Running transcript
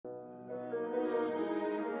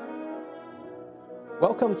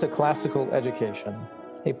Welcome to Classical Education,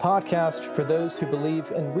 a podcast for those who believe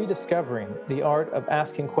in rediscovering the art of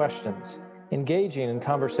asking questions, engaging in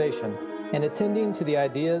conversation, and attending to the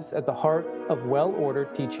ideas at the heart of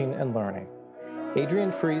well-ordered teaching and learning.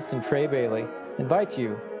 Adrian Freese and Trey Bailey invite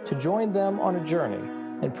you to join them on a journey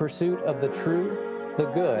in pursuit of the true, the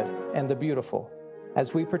good, and the beautiful,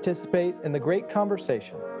 as we participate in the great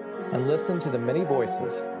conversation and listen to the many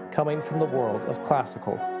voices coming from the world of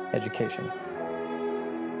classical education.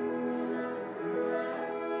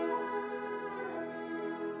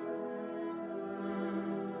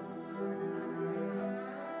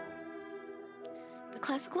 The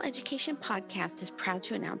Classical Education Podcast is proud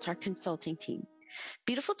to announce our consulting team.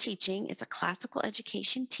 Beautiful Teaching is a classical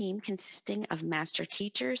education team consisting of master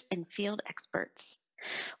teachers and field experts.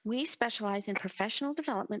 We specialize in professional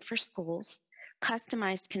development for schools,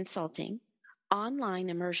 customized consulting, online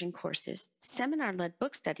immersion courses, seminar-led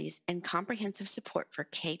book studies, and comprehensive support for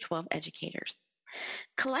K-12 educators.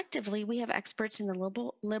 Collectively, we have experts in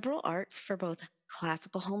the liberal arts for both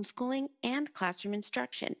classical homeschooling and classroom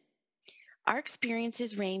instruction. Our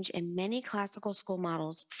experiences range in many classical school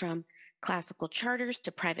models, from classical charters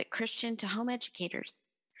to private Christian to home educators.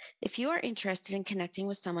 If you are interested in connecting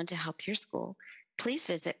with someone to help your school, please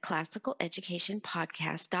visit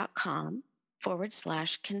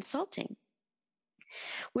classicaleducationpodcast.com/consulting.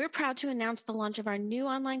 We're proud to announce the launch of our new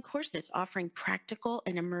online courses offering practical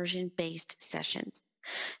and immersion-based sessions.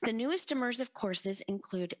 The newest immersive courses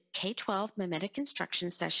include K-12 mimetic instruction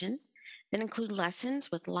sessions that include lessons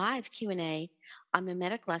with live Q&A on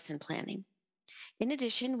mimetic lesson planning. In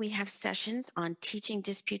addition, we have sessions on teaching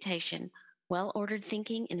disputation, well-ordered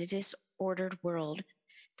thinking in a disordered world.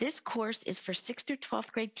 This course is for 6th through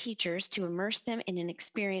 12th grade teachers to immerse them in an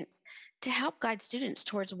experience to help guide students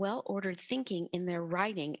towards well-ordered thinking in their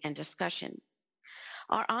writing and discussion.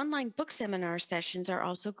 Our online book seminar sessions are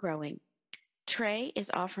also growing. Trey is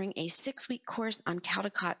offering a 6-week course on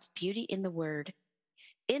Caldicott's Beauty in the Word.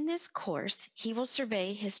 In this course, he will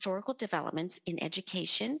survey historical developments in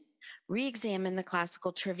education, re-examine the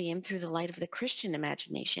classical trivium through the light of the Christian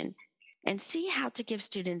imagination, and see how to give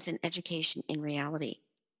students an education in reality.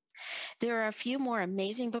 There are a few more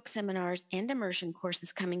amazing book seminars and immersion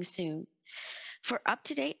courses coming soon. For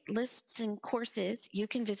up-to-date lists and courses, you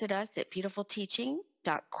can visit us at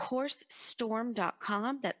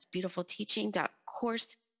beautifulteaching.coursestorm.com. That's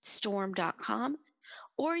beautifulteaching.coursestorm.com.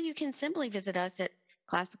 Or you can simply visit us at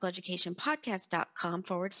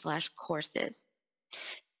classicaleducationpodcast.com/courses.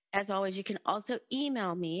 As always, you can also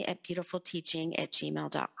email me at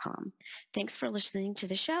beautifulteaching@gmail.com. Thanks for listening to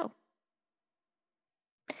the show.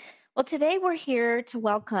 Well, today we're here to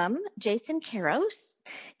welcome Jason Caros.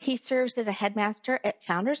 He serves as a headmaster at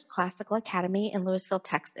Founders Classical Academy in Lewisville,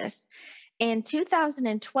 Texas. In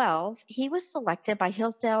 2012, he was selected by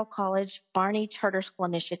Hillsdale College Barney Charter School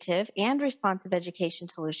Initiative and Responsive Education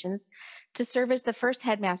Solutions to serve as the first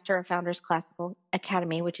headmaster of Founders Classical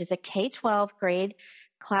Academy, which is a K-12 grade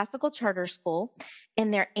classical charter school.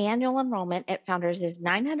 And their annual enrollment at Founders is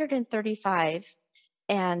 935,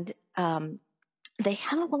 and they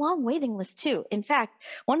have a long waiting list too. In fact,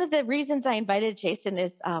 one of the reasons I invited Jason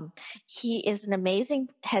is he is an amazing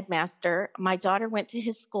headmaster. My daughter went to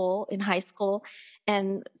his school in high school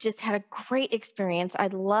and just had a great experience. I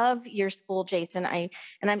love your school, Jason. I'm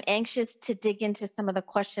anxious to dig into some of the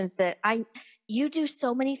questions that you do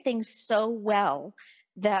so many things so well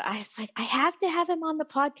that I was like, I have to have him on the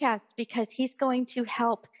podcast because he's going to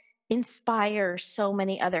help inspire so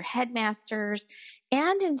many other headmasters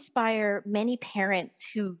and inspire many parents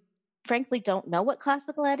who frankly don't know what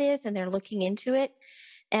classical ed is and they're looking into it.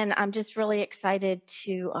 And I'm just really excited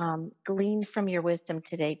to glean from your wisdom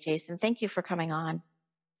today, Jason. Thank you for coming on.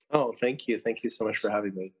 Oh, thank you. Thank you so much for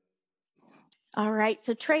having me. All right.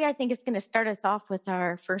 So Trey, I think is going to start us off with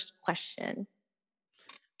our first question.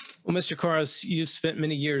 Well, Mr. Caros, you've spent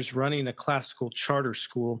many years running a classical charter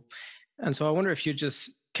school. And so I wonder if you'd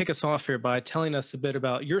just kick us off here by telling us a bit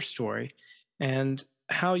about your story and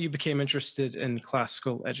how you became interested in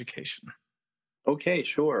classical education. Okay,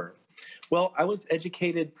 sure. Well, I was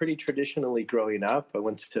educated pretty traditionally growing up. I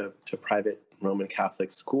went to private Roman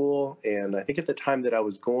Catholic school, and I think at the time that I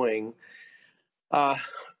was going,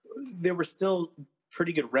 there were still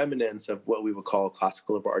pretty good remnants of what we would call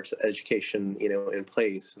classical liberal arts education, in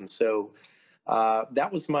place. And so that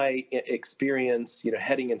was my experience,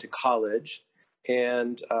 heading into college.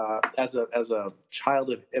 And as a child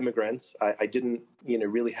of immigrants, I didn't,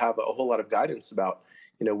 really have a whole lot of guidance about,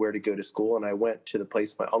 where to go to school. And I went to the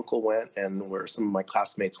place my uncle went and where some of my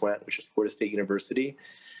classmates went, which is Florida State University.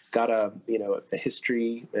 Got a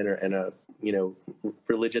history and a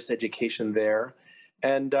religious education there.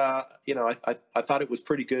 And I thought it was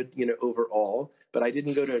pretty good, overall. But I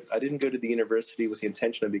didn't go to the university with the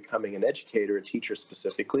intention of becoming an educator, a teacher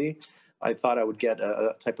specifically. I thought I would get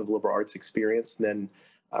a type of liberal arts experience, and then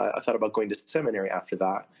I thought about going to seminary after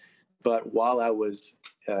that. But while I was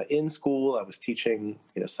in school, I was teaching,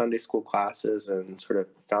 Sunday school classes, and sort of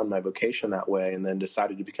found my vocation that way, and then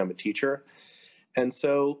decided to become a teacher. And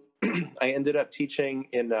so I ended up teaching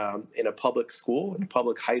in a public school, in a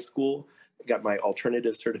public high school. I got my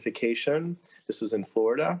alternative certification. This was in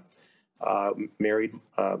Florida. Married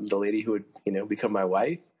the lady who would, become my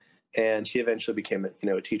wife, and she eventually became,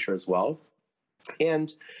 a teacher as well.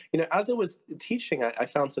 And, as I was teaching, I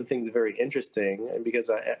found some things very interesting. And because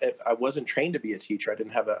I wasn't trained to be a teacher, I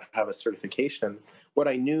didn't have a certification. What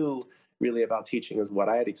I knew really about teaching is what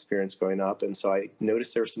I had experienced growing up. And so I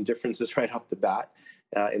noticed there were some differences right off the bat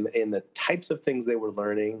in the types of things they were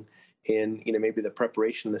learning, in, maybe the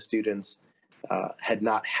preparation the students had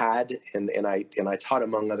not had. And I taught,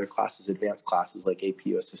 among other classes, advanced classes like AP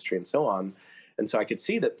US History and so on. And so I could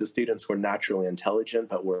see that the students were naturally intelligent,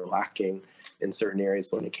 but were lacking in certain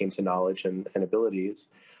areas when it came to knowledge and abilities.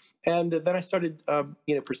 And then I started,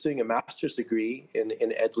 pursuing a master's degree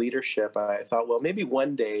in ed leadership. I thought, well, maybe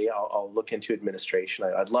one day I'll look into administration.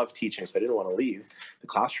 I'd love teaching, so I didn't want to leave the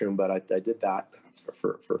classroom, but I did that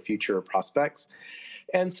for future prospects.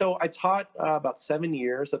 And so I taught about 7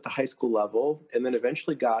 years at the high school level, and then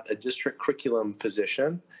eventually got a district curriculum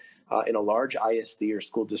position in a large ISD, or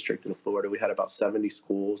school district in Florida. We had about 70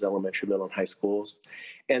 schools, elementary, middle, and high schools.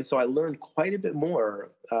 And so I learned quite a bit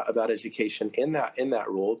more about education in that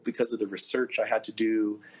role, because of the research I had to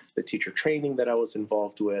do, the teacher training that I was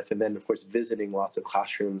involved with, and then, of course, visiting lots of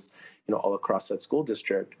classrooms, all across that school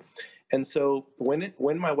district. And so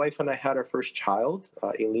when my wife and I had our first child,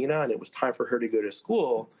 Elena, and it was time for her to go to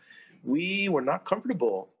school, we were not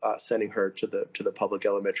comfortable sending her to the public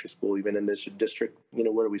elementary school, even in this district,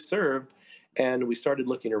 where we served. And we started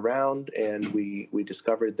looking around, and we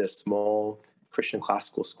discovered this small Christian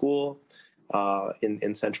classical school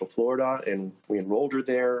in Central Florida, and we enrolled her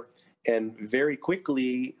there. And very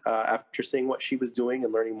quickly, after seeing what she was doing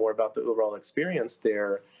and learning more about the overall experience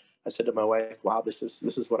there, I said to my wife, wow, this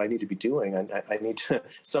is what I need to be doing. I need to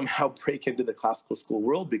somehow break into the classical school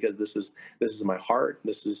world, because this is my heart.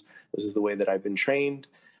 This is the way that I've been trained.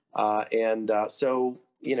 So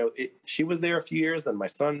she was there a few years. Then my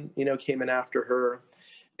son, came in after her.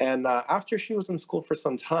 And after she was in school for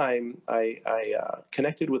some time, I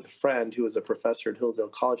connected with a friend who was a professor at Hillsdale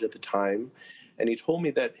College at the time. And he told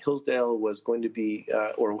me that Hillsdale was going to be,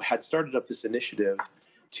 or had started up this initiative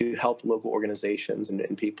to help local organizations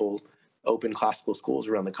and people open classical schools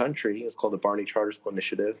around the country. It's called the Barney Charter School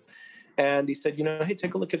Initiative. And he said, hey,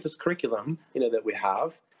 take a look at this curriculum, that we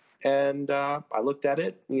have. And I looked at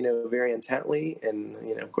it, very intently, and,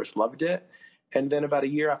 of course, loved it. And then about a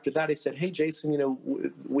year after that, he said, hey, Jason,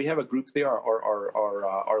 we have a group there.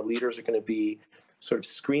 Our leaders are going to be sort of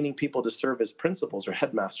screening people to serve as principals or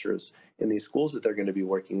headmasters in these schools that they're going to be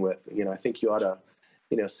working with. I think you ought to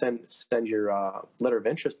send your letter of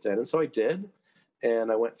interest in. And so I did.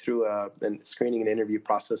 And I went through a screening and interview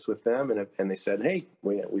process with them. And they said, hey,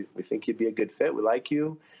 we think you'd be a good fit. We like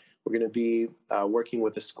you. We're going to be working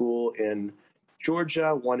with a school in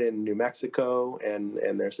Georgia, one in New Mexico,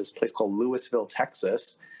 and there's this place called Lewisville,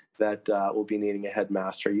 Texas, that will be needing a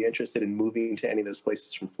headmaster. Are you interested in moving to any of those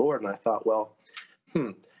places from Florida? And I thought, well,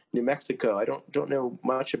 New Mexico, I don't know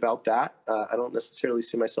much about that. I don't necessarily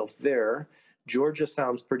see myself there. Georgia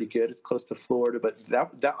sounds pretty good. It's close to Florida, but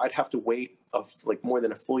that I'd have to wait more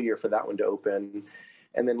than a full year for that one to open.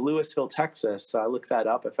 And then Lewisville, Texas, I looked that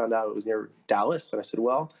up. I found out it was near Dallas, and I said,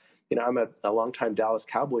 well, I'm a longtime Dallas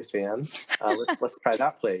Cowboy fan. Let's try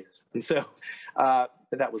that place. And so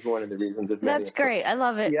that was one of the reasons of many. That's great. I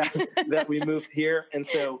love it. Yeah, that we moved here. And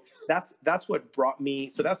so that's what brought me.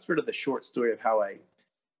 So that's sort of the short story of how I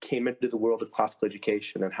came into the world of classical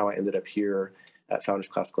education and how I ended up here at Founders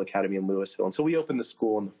Classical Academy in Lewisville. And so we opened the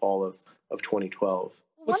school in the fall of 2012.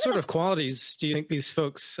 What sort of qualities do you think these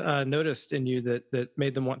folks noticed in you that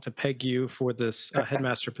made them want to peg you for this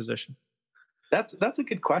headmaster position? That's a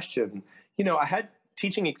good question. I had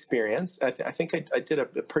teaching experience. I think I did a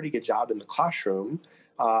pretty good job in the classroom.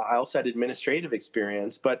 I also had administrative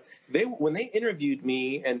experience, but when they interviewed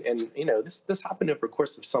me, and this happened over the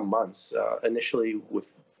course of some months, initially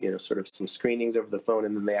with sort of some screenings over the phone,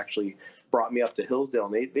 and then they actually brought me up to Hillsdale,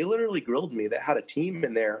 and they literally grilled me. They had a team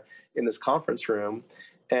in there in this conference room,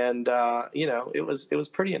 and it was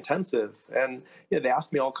pretty intensive. And they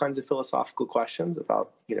asked me all kinds of philosophical questions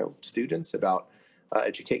about students, about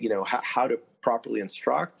educate, how to properly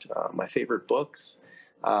instruct, my favorite books,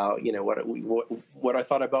 what I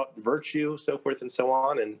thought about virtue, so forth and so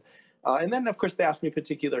on. And then, of course, they asked me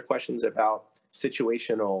particular questions about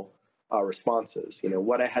situational responses,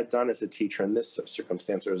 what I had done as a teacher in this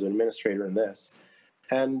circumstance or as an administrator in this.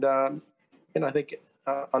 And, I think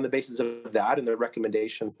on the basis of that and the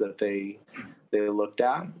recommendations that they looked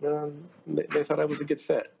at, they thought I was a good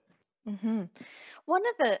fit. Mm-hmm. One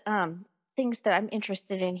of the things that I'm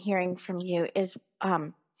interested in hearing from you is,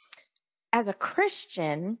 as a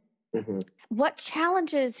Christian, Mm-hmm. what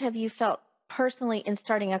challenges have you felt personally in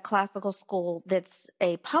starting a classical school that's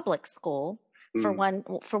a public school, for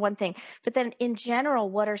one thing, but then in general,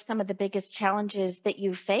 what are some of the biggest challenges that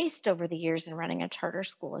you've faced over the years in running a charter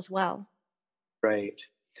school as well? Right.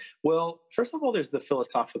 Well, first of all, there's the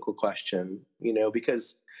philosophical question,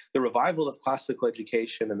 because the revival of classical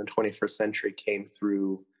education in the 21st century came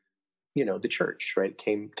through, the church, right?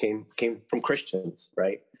 Came from Christians,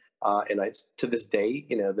 right? To this day,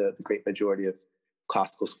 the great majority of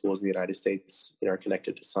classical schools in the United States, are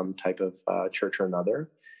connected to some type of church or another.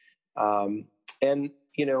 And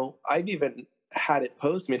I've even had it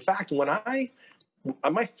posed to me. In fact,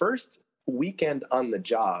 on my first weekend on the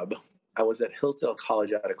job, I was at Hillsdale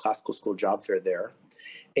College at a classical school job fair there,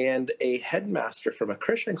 and a headmaster from a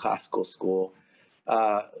Christian classical school,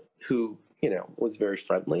 who was very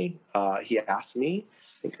friendly. He asked me,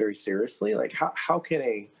 I think very seriously, like how can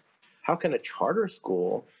a charter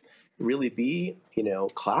school really be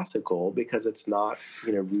classical, because it's not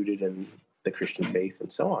rooted in the Christian faith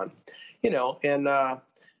and so on, and I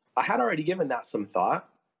had already given that some thought.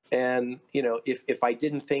 And, if I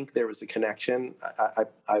didn't think there was a connection,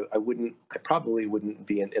 I probably wouldn't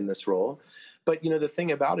be in this role. But, the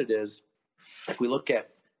thing about it is, if we look at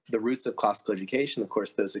the roots of classical education, of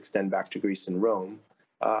course, those extend back to Greece and Rome,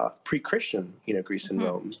 pre-Christian, Greece and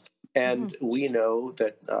Rome. And we know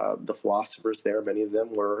that the philosophers there, many of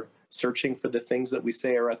them were searching for the things that we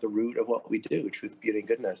say are at the root of what we do: truth, beauty, and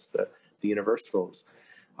goodness, the universals.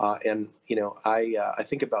 And I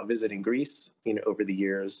think about visiting Greece, over the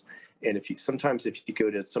years, and if you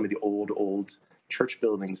go to some of the old church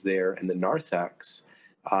buildings there in the narthex,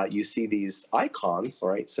 you see these icons. All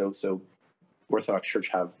right, so Orthodox Church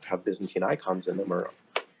have Byzantine icons in them, or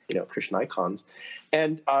Christian icons,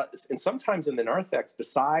 and sometimes in the narthex,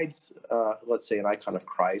 besides let's say an icon of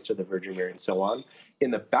Christ or the Virgin Mary and so on,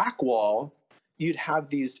 in the back wall, you'd have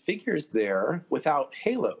these figures there without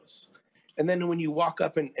halos. And then when you walk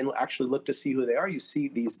up and actually look to see who they are, you see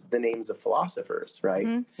the names of philosophers, right?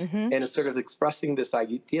 And it's sort of expressing this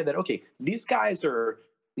idea that, okay, these guys are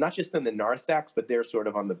not just in the narthex, but they're sort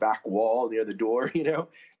of on the back wall near the door, and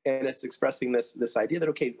it's expressing this idea that,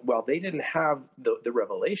 okay, well, they didn't have the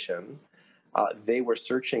revelation. They were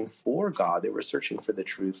searching for God. They were searching for the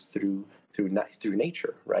truth through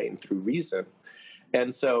nature, right, and through reason.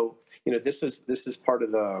 And so, this is part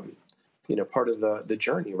of the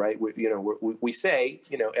journey, right? We say,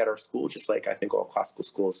 at our school, just like I think all classical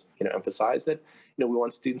schools, emphasize that, we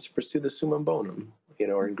want students to pursue the summum bonum,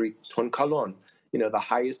 or in Greek, ton kalon, the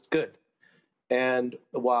highest good. And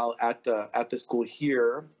while at the school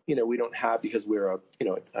here, we don't have, because we're a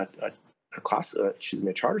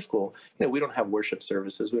charter school, we don't have worship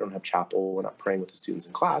services, we don't have chapel, we're not praying with the students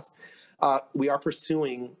in class. We are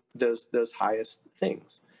pursuing those highest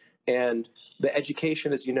things. And the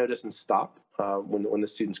education, as you know, doesn't stop. When the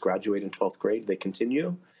students graduate in 12th grade, they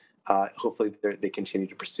continue. Hopefully, they continue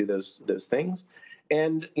to pursue those things.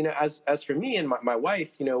 And as for me and my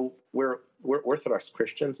wife, we're Orthodox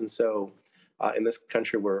Christians, and so in this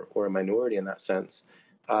country we're a minority in that sense.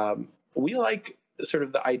 We like sort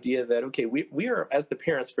of the idea that, okay, we are, as the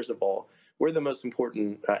parents, first of all, we're the most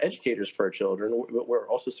important educators for our children, but we're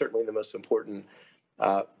also certainly the most important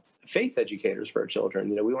faith educators for our children.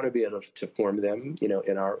 We want to be able to form them,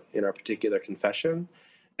 in our particular confession.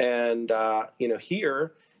 And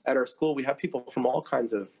here at our school, we have people from all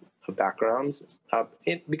kinds of backgrounds.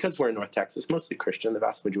 Because we're in North Texas, mostly Christian, the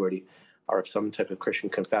vast majority are of some type of Christian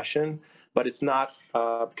confession, but it's not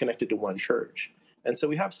connected to one church. And so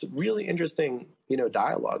we have some really interesting,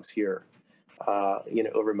 dialogues here,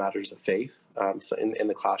 over matters of faith, so in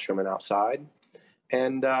the classroom and outside.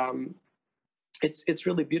 And it's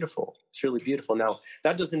really beautiful. It's really beautiful. Now,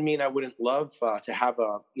 that doesn't mean I wouldn't love to have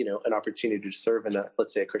an opportunity to serve in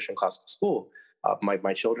let's say a Christian classical school.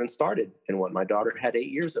 My children started in one. My daughter had 8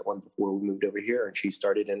 years at one before we moved over here, and she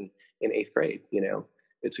started in 8th grade.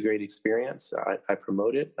 It's a great experience. I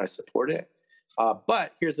promote it. I support it.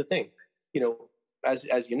 But here's the thing,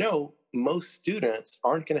 as you know, most students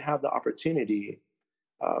aren't going to have the opportunity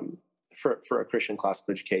for a Christian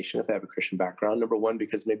classical education if they have a Christian background. Number one,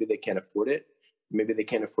 because maybe they can't afford it. maybe they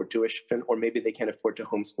can't afford tuition, or maybe they can't afford to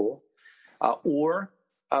homeschool, or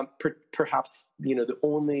perhaps, the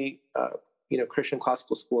only, Christian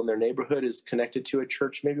classical school in their neighborhood is connected to a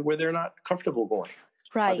church maybe where they're not comfortable going,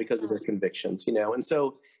 Right. because of their convictions, and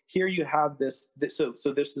so here you have this so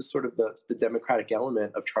this is sort of the democratic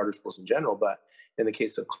element of charter schools in general, but in the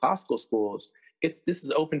case of classical schools, this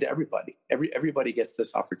is open to everybody. Everybody gets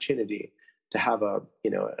this opportunity to have a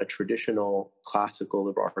traditional classical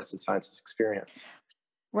liberal arts and sciences experience.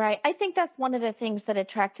 Right. I think that's one of the things that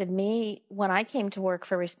attracted me when I came to work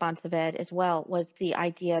for Responsive Ed as well, was the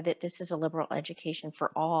idea that this is a liberal education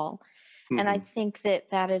for all. Mm-hmm. And I think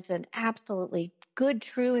that is an absolutely good,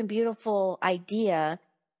 true, and beautiful idea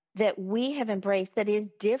that we have embraced, that is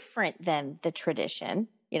different than the tradition,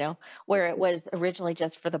 where it was originally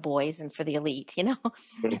just for the boys and for the elite,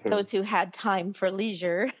 mm-hmm. those who had time for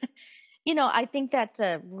leisure. I think that's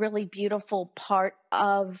a really beautiful part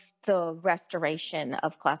of the restoration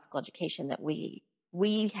of classical education, that we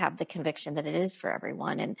have the conviction that it is for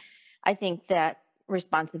everyone. And I think that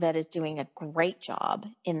Responsive Ed is doing a great job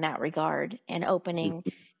in that regard, and opening,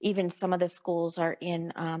 even some of the schools are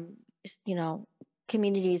in,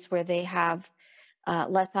 communities where they have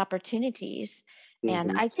less opportunities. Mm-hmm.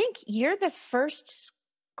 And I think you're the first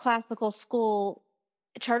classical school,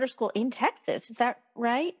 charter school in Texas. Is that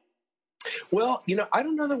right? Well, I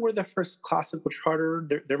don't know that we're the first classical charter.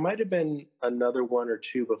 There might have been another one or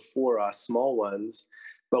two before us, small ones,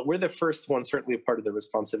 but we're the first one, certainly a part of the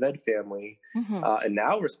Responsive Ed family. Mm-hmm. And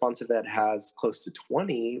now Responsive Ed has close to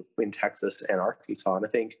 20 in Texas and Arkansas. And I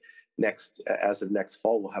think as of next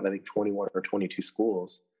fall, we'll have, 21 or 22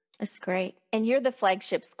 schools. That's great. And you're the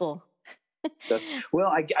flagship school.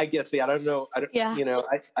 I guess, I don't know.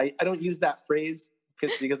 I don't use that phrase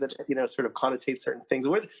because it sort of connotates certain things.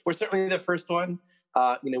 We're certainly the first one.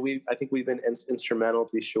 I think we've been instrumental,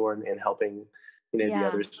 to be sure, in helping the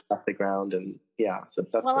others off the ground, and so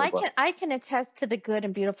that's. Well, I can attest to the good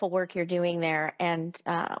and beautiful work you're doing there. And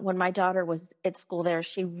when my daughter was at school there,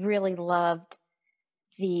 she really loved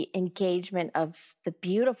the engagement of the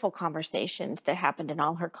beautiful conversations that happened in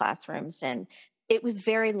all her classrooms, and it was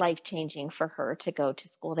very life-changing for her to go to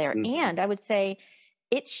school there. Mm-hmm. And I would say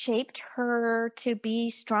it shaped her to be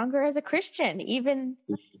stronger as a Christian, even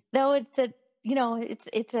though it's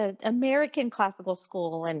it's an American classical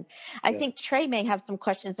school. And I think Trey may have some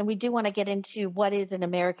questions, and we do want to get into what is an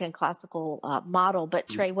American classical model. But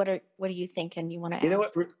Trey, what do you think? And you want to ask? You know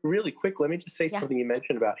what? Really quick, let me just say something you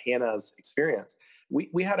mentioned about Hannah's experience.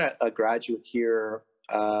 We had a graduate here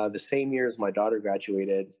the same year as my daughter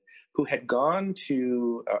graduated, who had gone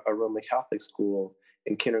to a Roman Catholic school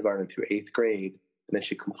in kindergarten through 8th grade. And then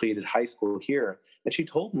she completed high school here. And she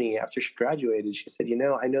told me after she graduated, she said,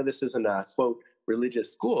 I know this isn't a, quote,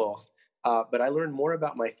 religious school, but I learned more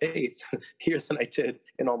about my faith here than I did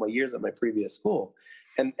in all my years at my previous school.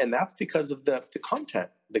 And that's because of the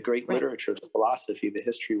content, the great literature, the philosophy, the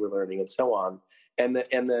history we're learning, and so on, and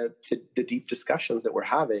the deep discussions that we're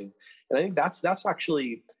having. And I think that's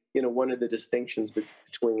actually, one of the distinctions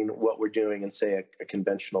between what we're doing and, say, a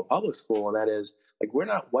conventional public school, and that is, we're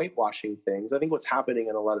not whitewashing things. I think what's happening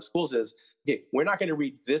in a lot of schools is, we're not going to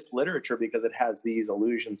read this literature because it has these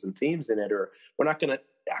allusions and themes in it, or we're not going to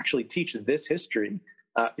actually teach this history.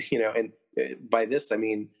 And by this, I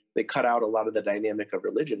mean, they cut out a lot of the dynamic of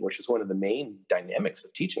religion, which is one of the main dynamics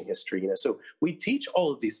of teaching history. So we teach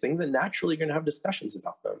all of these things, and naturally you're going to have discussions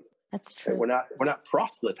about them. That's true. We're not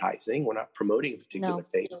proselytizing. We're not promoting a particular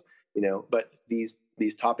faith, but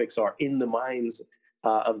these topics are in the minds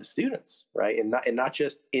of the students, right? And not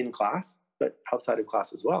just in class, but outside of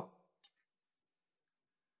class as well.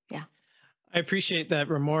 Yeah. I appreciate that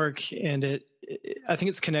remark. And I think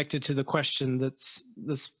it's connected to the question that's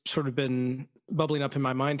sort of been bubbling up in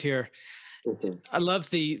my mind here. Mm-hmm. I love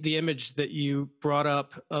the image that you brought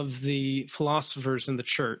up of the philosophers in the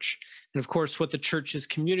church. And of course, what the church is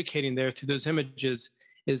communicating there through those images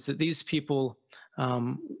is that these people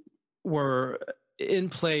were in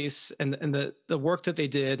place, and the work that they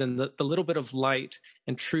did, and the little bit of light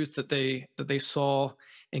and truth that they saw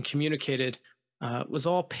and communicated was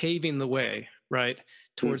all paving the way, right,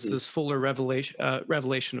 towards this fuller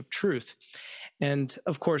revelation of truth. And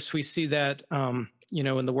of course, we see that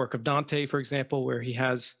in the work of Dante, for example, where he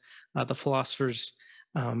has the philosophers,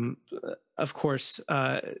 of course,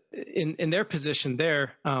 in their position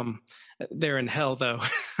there. They're in hell, though,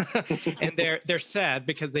 and they're sad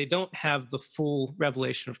because they don't have the full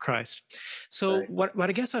revelation of Christ. So what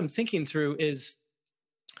I guess I'm thinking through is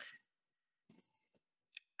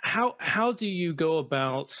how do you go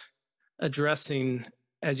about addressing,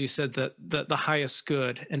 as you said, the highest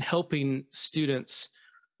good, and helping students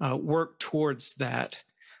work towards that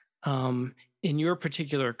in your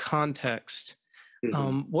particular context?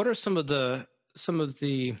 What are some of the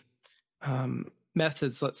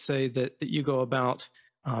methods, let's say, that you go about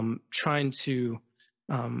trying to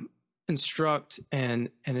instruct and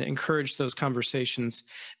encourage those conversations?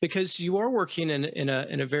 Because you are working in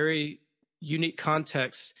a very unique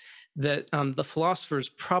context that the philosophers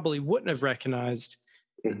probably wouldn't have recognized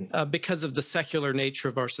because of the secular nature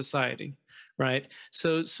of our society, right?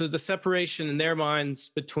 So the separation in their minds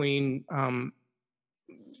between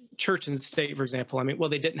church and state, for example, I mean, well,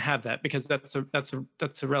 they didn't have that because that's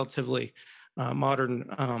a relatively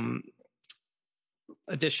modern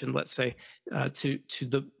addition, let's say, to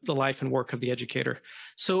the life and work of the educator.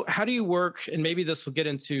 So how do you work, and maybe this will get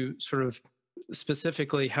into sort of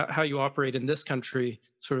specifically how you operate in this country,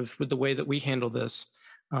 sort of with the way that we handle this.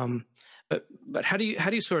 But how do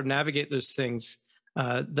you sort of navigate those things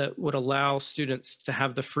that would allow students to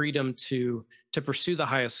have the freedom to pursue the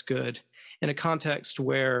highest good in a context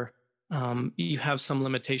where you have some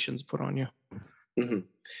limitations put on you?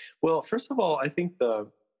 Well, first of all, I think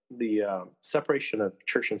the separation of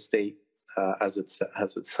church and state, as it's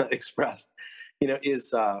expressed,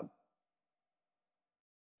 is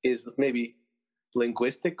maybe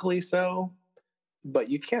linguistically so, but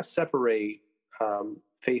you can't separate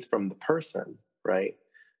faith from the person, right?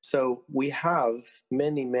 So we have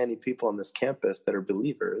many, many people on this campus that are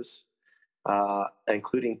believers,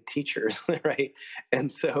 including teachers, right?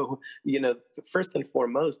 And so, first and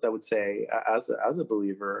foremost, I would say, as a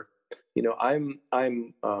believer, I'm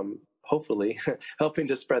hopefully helping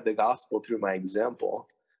to spread the gospel through my example,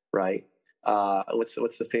 right? What's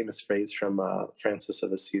the famous phrase from Francis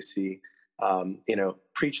of Assisi?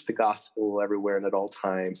 Preach the gospel everywhere and at all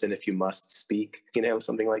times, and if you must speak,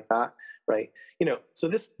 something like that, right? So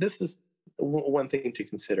this is one thing to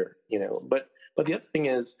consider, but the other thing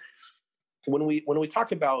is when we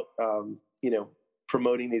talk about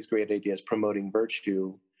promoting these great ideas, promoting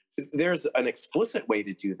virtue, there's an explicit way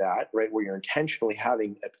to do that, right? Where you're intentionally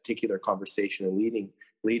having a particular conversation and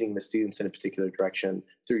leading the students in a particular direction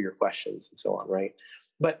through your questions and so on, right?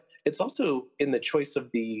 But it's also in the choice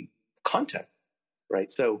of the content, right?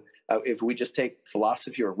 So if we just take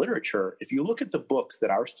philosophy or literature, if you look at the books that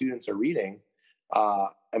our students are reading,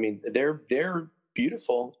 they're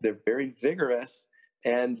beautiful, they're very vigorous,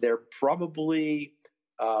 and they're probably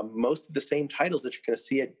most of the same titles that you're going to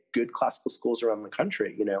see at good classical schools around the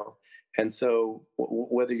country, And so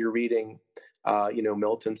whether you're reading,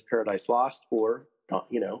 Milton's Paradise Lost or,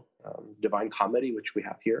 Divine Comedy, which we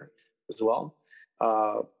have here as well,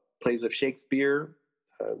 plays of Shakespeare,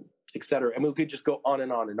 et cetera. And we could just go on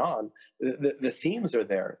and on and on. The themes are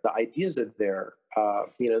there. The ideas are there.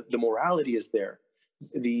 The morality is there.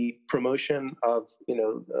 The promotion of,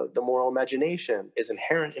 the moral imagination is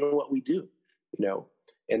inherent in what we do,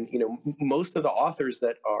 And, most of the authors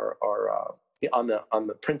that are on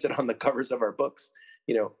the printed on the covers of our books,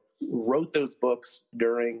 wrote those books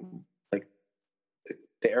during like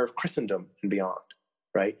the era of Christendom and beyond,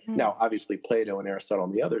 right? Now, obviously, Plato and Aristotle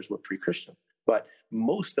and the others were pre-Christian, but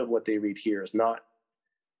most of what they read here is not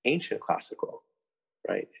ancient classical,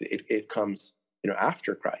 right? It comes,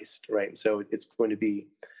 after Christ, right? And so it's going to be,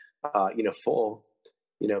 full,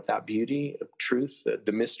 of that beauty, of truth,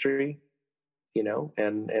 the mystery,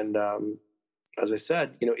 and as I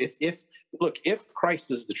said, if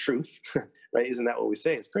Christ is the truth, right? Isn't that what we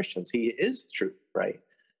say as Christians? He is the truth, right?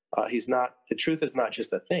 The truth is not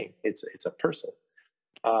just a thing, it's a person.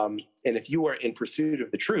 And if you are in pursuit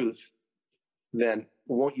of the truth, then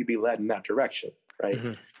won't you be led in that direction, right?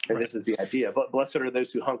 And right. This is the idea. But blessed are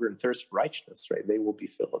those who hunger and thirst for righteousness, right? They will be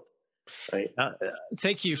filled, right?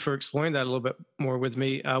 Thank you for exploring that a little bit more with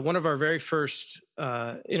me. One of our very first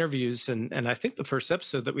interviews, and I think the first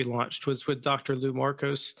episode that we launched, was with Dr. Lou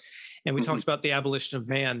Marcos, and we talked about the abolition of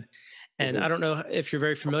man. And I don't know if you're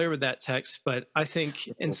very familiar with that text, but I think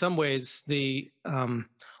in some ways the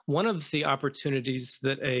one of the opportunities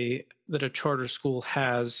that a charter school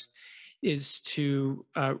has is to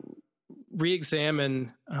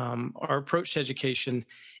re-examine our approach to education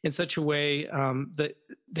in such a way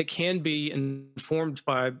that can be informed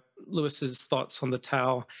by Lewis's thoughts on the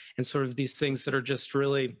Tao and sort of these things that are just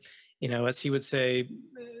really, as he would say,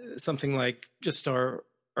 something like just our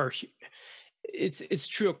it's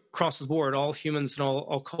true across the board. All humans and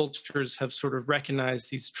all cultures have sort of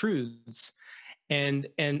recognized these truths. And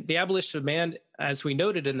the Abolition of Man, as we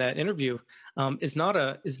noted in that interview, is not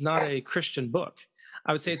a Christian book.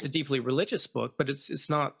 I would say it's a deeply religious book, but it's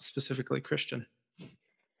not specifically Christian.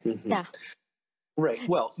 Yeah. Right.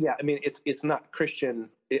 Well, yeah. I mean, it's not Christian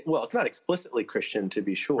well, it's not explicitly Christian, to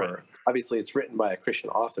be sure. Right. Obviously, it's written by a Christian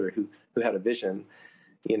author who had a vision,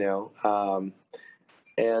 you know.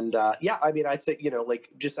 Yeah, I mean, I'd say, you know, like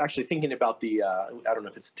just actually thinking about the, I don't know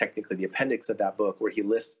if it's technically the appendix of that book where he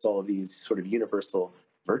lists all of these sort of universal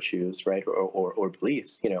virtues, right, or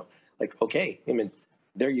beliefs, you know, like, okay, I mean,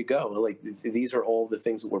 there you go. Like, these are all the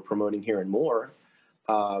things that we're promoting here and more.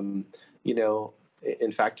 You know,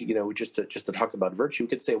 in fact, you know, just to talk about virtue, we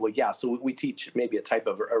could say, well, yeah, so we teach maybe a type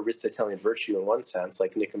of Aristotelian virtue in one sense,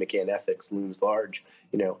 like Nicomachean ethics looms large,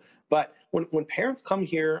 you know. But when parents come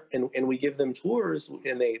here and we give them tours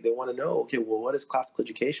and they want to know, okay, well, what is classical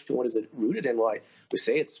education? What is it rooted in? Well, we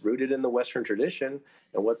say it's rooted in the Western tradition.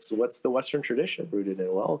 And what's the Western tradition rooted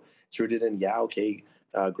in? Well, it's rooted in,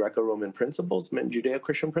 Greco-Roman principles and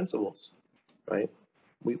Judeo-Christian principles, right?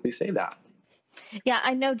 We say that. Yeah,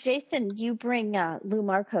 I know, Jason, you bring Lou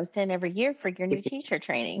Marcos in every year for your new teacher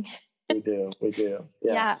training. We do. Yes.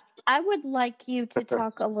 Yeah, I would like you to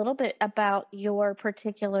talk a little bit about your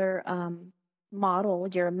particular model,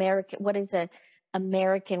 your American, what is a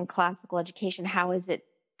American classical education? How is it,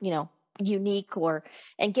 you know, unique,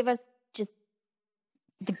 and give us just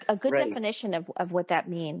a good Right. definition of what that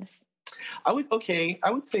means. I would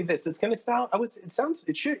say this. It's going to sound.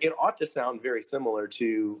 It ought to sound very similar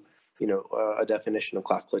to, you know, a definition of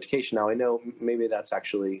classical education. Now, I know maybe that's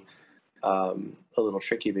actually a little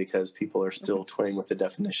tricky because people are still toying with the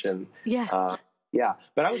definition. Yeah. Yeah,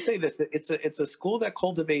 but I would say this: it's a school that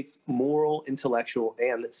cultivates moral, intellectual,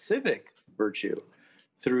 and civic virtue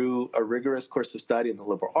through a rigorous course of study in the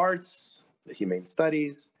liberal arts, the humane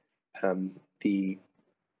studies, the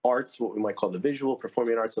arts, what we might call the visual,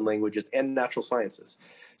 performing arts and languages, and natural sciences.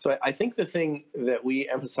 So I think the thing that we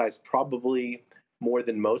emphasize probably more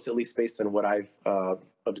than most, at least based on what I've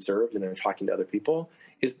observed and I'm talking to other people,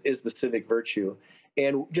 is the civic virtue.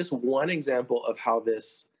 And just one example of how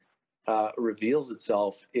this reveals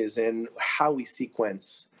itself is in how we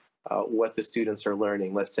sequence what the students are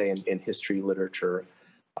learning, let's say in history, literature,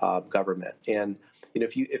 government. And you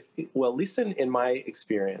know, at least in my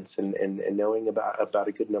experience and knowing about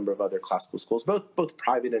a good number of other classical schools, both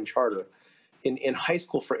private and charter, in high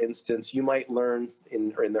school, for instance, you might learn in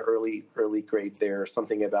the early grade there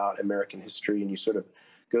something about American history, and you sort of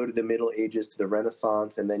go to the Middle Ages, to the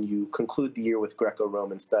Renaissance, and then you conclude the year with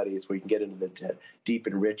Greco-Roman studies, where you can get into the deep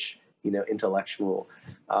and rich, you know, intellectual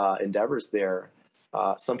endeavors there.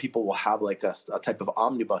 Some people will have like a type of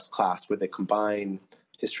omnibus class where they combine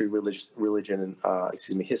history, religion,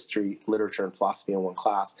 and history, literature, and philosophy in one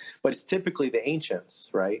class. But it's typically the ancients,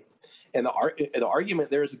 right? And the argument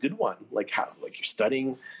there is a good one. Like you're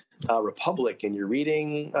studying Republic, and you're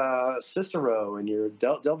reading Cicero, and you're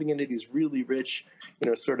delving into these really rich, you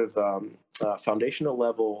know, sort of foundational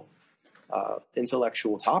level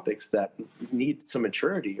intellectual topics that need some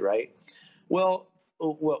maturity, right? Well,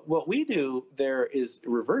 what we do there is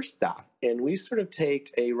reverse that, and we sort of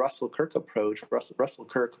take a Russell Kirk approach. Russell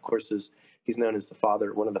Kirk, of course, he's known as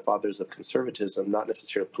one of the fathers of conservatism, not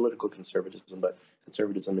necessarily political conservatism, but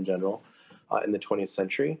conservatism in general in the 20th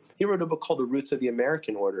century. He wrote a book called The Roots of the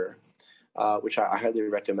American Order, which I highly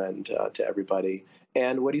recommend to everybody.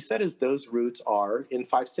 And what he said is those roots are in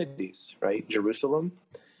 5 cities, right? Jerusalem,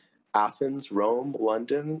 Athens, Rome,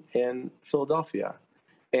 London, and Philadelphia.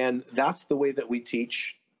 And that's the way that we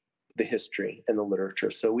teach the history and the literature.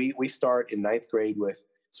 So we start in 9th grade with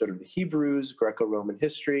sort of the Hebrews, Greco-Roman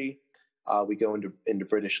history. We go into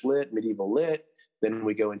British lit, medieval lit. Then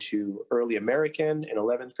we go into early American in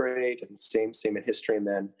 11th grade, and same in history. And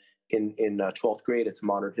then in 12th grade, it's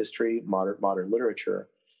modern history, modern literature.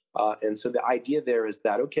 And so the idea there is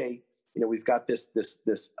that, okay, you know, we've got this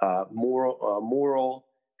moral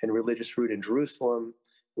and religious root in Jerusalem.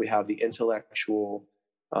 We have the intellectual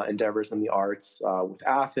endeavors in the arts with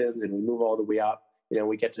Athens, and we move all the way up. You know,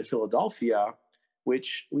 we get to Philadelphia,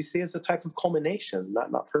 which we see as a type of culmination,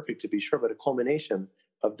 not perfect to be sure, but a culmination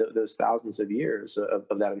of those thousands of years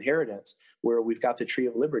of that inheritance, where we've got the tree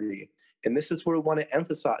of liberty. And this is where we want to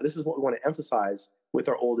emphasize. This is what we want to emphasize with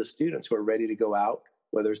our oldest students who are ready to go out,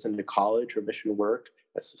 whether it's into college or mission work,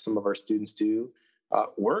 as some of our students do,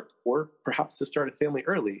 work, or perhaps to start a family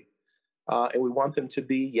early. And we want them to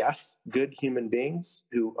be, yes, good human beings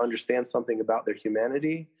who understand something about their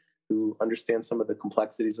humanity, who understand some of the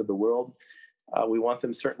complexities of the world. We want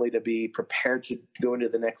them certainly to be prepared to go into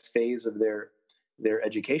the next phase of their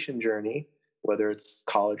education journey, whether it's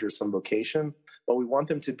college or some vocation. But we want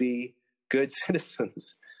them to be good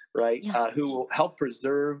citizens, right? Yeah. Who will help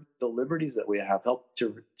preserve the liberties that we have, help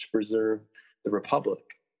to preserve the republic,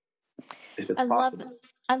 if it's possible.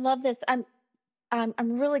 I love this. I'm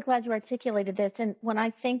really glad you articulated this. And when I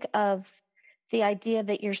think of the idea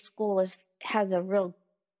that your school has a real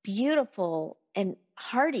beautiful and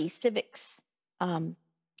hearty civics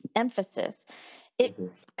emphasis. It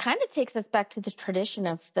kind of takes us back to the tradition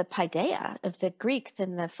of the paideia of the Greeks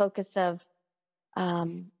and the focus of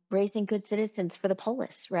raising good citizens for the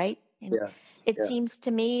polis, right? And Yes. it Yes. seems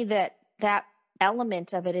to me that that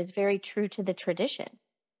element of it is very true to the tradition.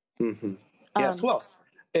 Yes. Well,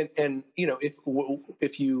 and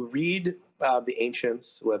if you read the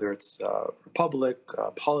ancients, whether it's Republic,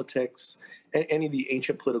 politics, any of the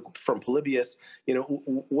ancient political from Polybius,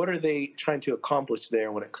 what are they trying to accomplish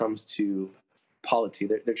there when it comes to polity?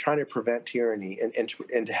 They're trying to prevent tyranny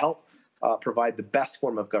and to help provide the best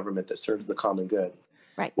form of government that serves the common good.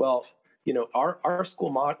 Right. Well, our school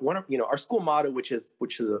motto, our school motto, which is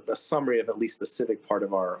a summary of at least the civic part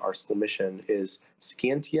of our school mission, is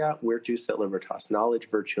Scientia, Virtus et Libertas, knowledge,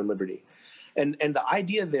 virtue, and liberty. And the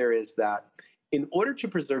idea there is that in order to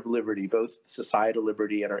preserve liberty, both societal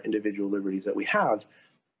liberty and our individual liberties that we have,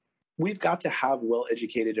 we've got to have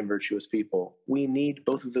well-educated and virtuous people. We need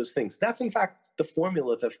both of those things. That's, in fact, the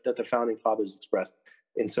formula that the Founding Fathers expressed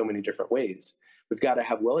in so many different ways. We've got to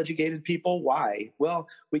have well-educated people. Why? Well,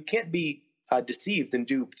 we can't be deceived and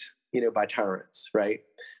duped, by tyrants, right?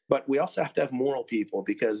 But we also have to have moral people,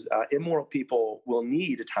 because immoral people will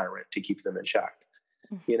need a tyrant to keep them in check.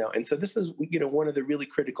 And so this is, one of the really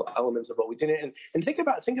critical elements of what we did. And think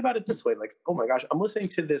about it this way, like, oh my gosh, I'm listening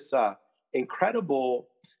to this incredible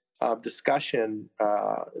discussion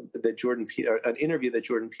an interview that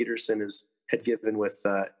Jordan Peterson had given with,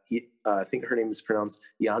 I think her name is pronounced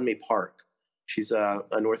Yeonmi Park. She's a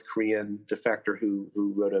North Korean defector who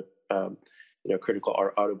wrote a critical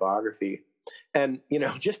autobiography. And,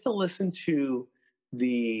 just to listen to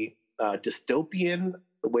the dystopian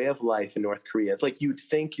way of life in North Korea, like you'd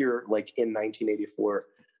think you're like in 1984,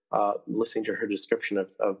 listening to her description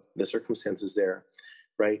of the circumstances there,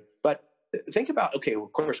 right? But think about, okay,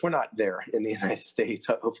 of course, we're not there in the United States.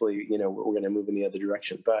 Hopefully, we're going to move in the other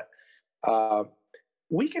direction. But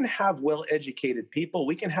we can have well-educated people.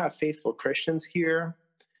 We can have faithful Christians here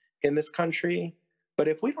in this country. But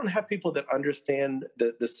if we don't have people that understand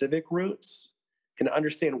the civic roots and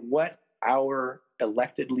understand what our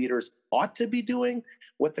elected leaders ought to be doing,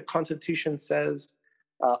 what the Constitution says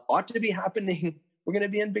ought to be happening, we're going to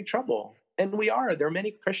be in big trouble. And we are. There are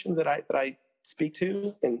many Christians that I speak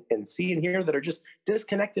to and see and hear that are just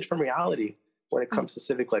disconnected from reality when it comes to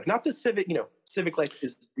civic life. Not that civic life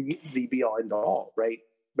is the be all end all, right?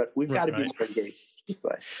 But we've got to be more engaged this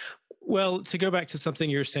way. Well, to go back to something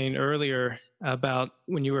you were saying earlier about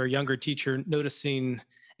when you were a younger teacher, noticing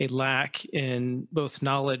a lack in both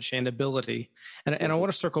knowledge and ability. And I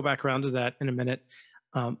want to circle back around to that in a minute.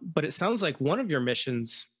 But it sounds like one of your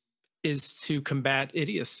missions is to combat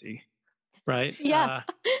idiocy, right? Yeah.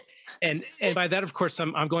 And by that, of course,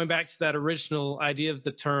 I'm going back to that original idea of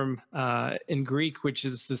the term in Greek, which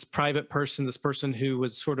is this private person, this person who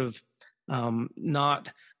was sort of not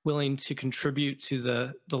willing to contribute to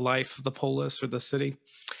the life of the polis or the city.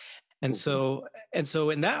 And so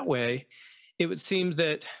in that way, it would seem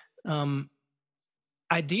that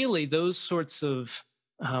ideally those sorts of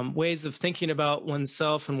ways of thinking about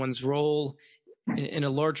oneself and one's role in a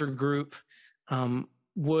larger group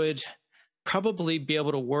would probably be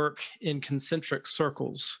able to work in concentric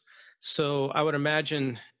circles. So I would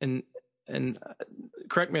imagine, and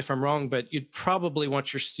correct me if I'm wrong, but you'd probably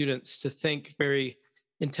want your students to think very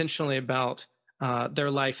intentionally about their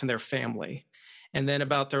life and their family, and then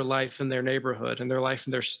about their life in their neighborhood and their life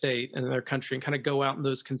in their state and their country, and kind of go out in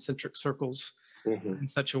those concentric circles in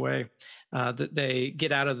such a way that they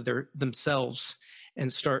get out of themselves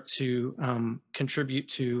and start to contribute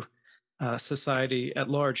to society at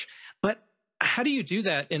large. But how do you do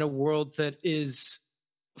that in a world that is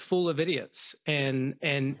full of idiots and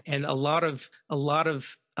a lot of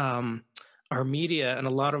our media and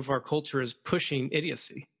a lot of our culture is pushing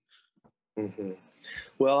idiocy?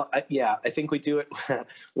 Well, I think we do it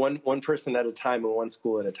one person at a time and one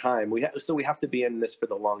school at a time. We have to be in this for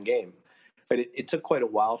the long game. But it took quite a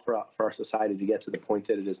while for our society to get to the point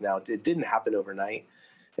that it is now. It didn't happen overnight.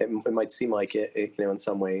 It might seem like it, in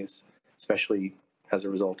some ways, especially as a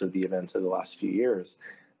result of the events of the last few years.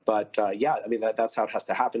 But that's how it has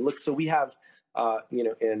to happen. Look, so we have,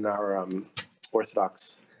 in our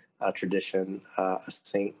Orthodox tradition, a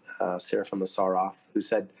saint, Seraphim of Sarov, who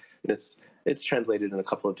said, and it's translated in a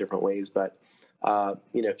couple of different ways, but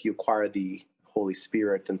if you acquire the Holy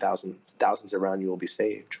Spirit, then thousands around you will be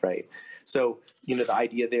saved, right? So, the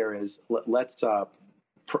idea there is let's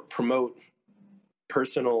promote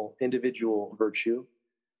personal, individual virtue,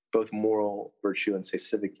 both moral virtue and, say,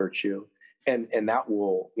 civic virtue, and that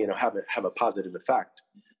will, have a positive effect,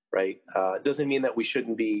 right? It doesn't mean that we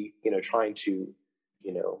shouldn't be, trying to,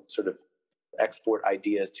 sort of export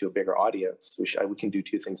ideas to a bigger audience. We can do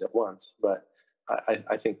two things at once, but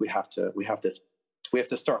I think we have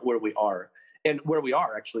to start where we are, and where we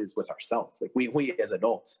are actually is with ourselves. Like we as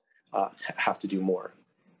adults have to do more.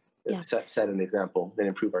 Yeah. Set an example and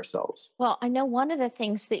improve ourselves. Well, I know one of the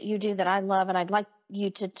things that you do that I love, and I'd like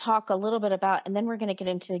you to talk a little bit about, and then we're going to get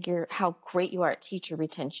into how great you are at teacher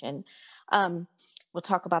retention. We'll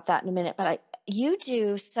talk about that in a minute, but you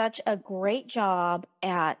do such a great job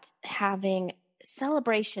at having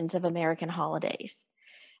celebrations of American holidays.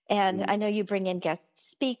 And I know you bring in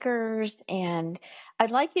guest speakers, and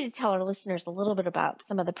I'd like you to tell our listeners a little bit about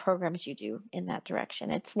some of the programs you do in that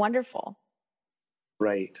direction. It's wonderful.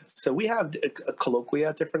 Right. So we have a colloquia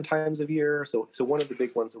at different times of year. So one of the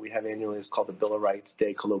big ones that we have annually is called the Bill of Rights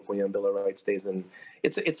Day Colloquium. Bill of Rights Days, and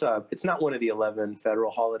it's not one of the 11 federal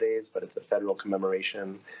holidays, but it's a federal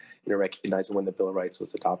commemoration, recognizing when the Bill of Rights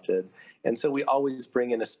was adopted. And so we always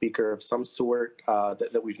bring in a speaker of some sort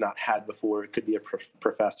that we've not had before. It could be a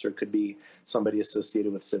professor, it could be somebody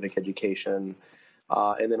associated with civic education.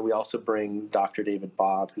 And then we also bring Dr. David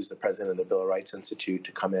Bobb, who's the president of the Bill of Rights Institute,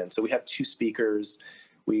 to come in. So we have two speakers.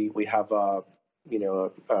 We have a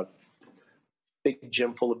big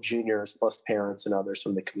gym full of juniors plus parents and others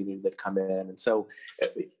from the community that come in. And so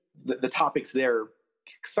the topics there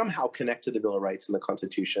somehow connect to the Bill of Rights and the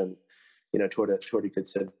Constitution, toward a good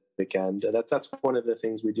civic end. That's one of the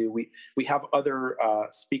things we do. We have other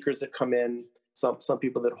speakers that come in. Some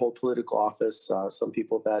people that hold political office. Some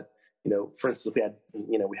people that, for instance,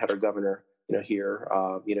 we had our governor, here,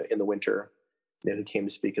 in the winter, who came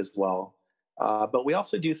to speak as well. But we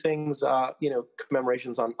also do things,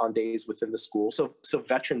 commemorations on days within the school. So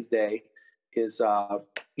Veterans Day is, of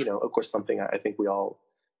course, something I think we all,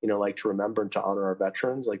 like to remember and to honor our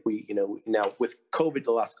veterans. Like now with COVID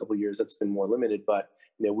the last couple of years, that's been more limited, but,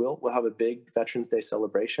 we'll have a big Veterans Day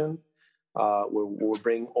celebration where we'll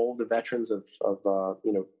bring all the veterans of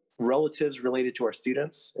relatives related to our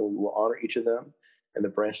students, and we will honor each of them and the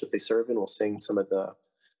branch that they serve in. We'll sing some of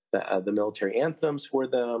the military anthems for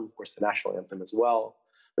them, of course, the national anthem as well.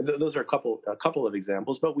 Those are a couple of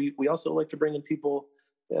examples, but we also like to bring in people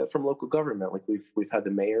from local government. Like we've had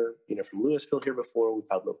the mayor, from Lewisville here before. We've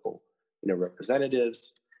had local,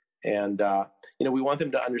 representatives, and we want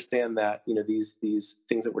them to understand that these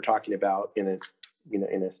things that we're talking about in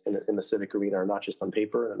the civic arena are not just on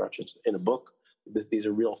paper, they're not just in a book. These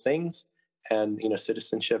are real things, and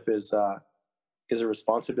citizenship is a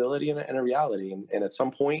responsibility and a reality. And at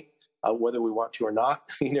some point, whether we want to or not,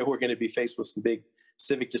 we're going to be faced with some big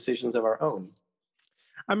civic decisions of our own.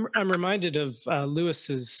 I'm reminded of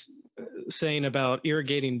Lewis's saying about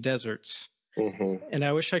irrigating deserts, and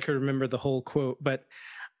I wish I could remember the whole quote, but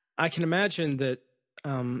I can imagine that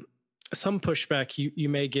some pushback you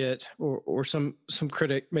may get, or some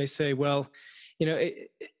critic may say, well,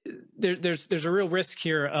 there's a real risk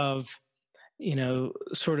here of,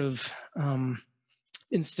 sort of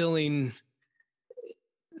instilling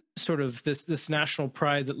sort of this national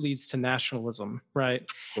pride that leads to nationalism, right?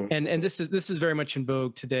 And this is very much in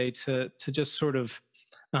vogue today to just sort of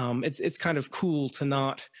it's kind of cool to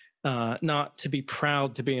not to be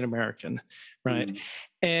proud to be an American, right?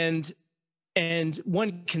 And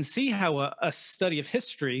one can see how a study of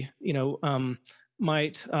history,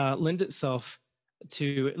 might lend itself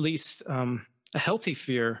to at least a healthy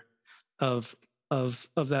fear of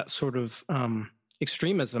that sort of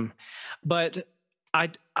extremism. But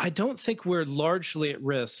I don't think we're largely at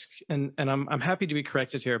risk, and I'm happy to be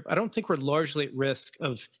corrected here, but I don't think we're largely at risk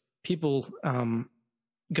of people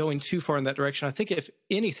going too far in that direction. I think if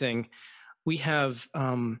anything, we have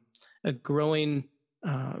a growing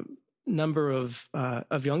number of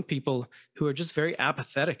young people who are just very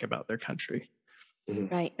apathetic about their country.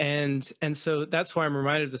 Right. And so that's why I'm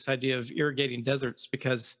reminded of this idea of irrigating deserts,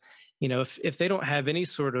 because, if they don't have any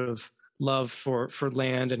sort of love for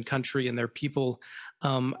land and country and their people,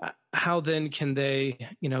 how then can they,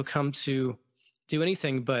 come to do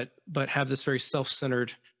anything but have this very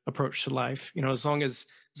self-centered approach to life? As long as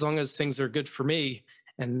things are good for me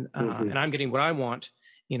and I'm getting what I want,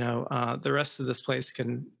 the rest of this place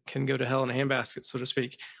can go to hell in a handbasket, so to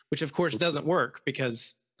speak, which of course doesn't work,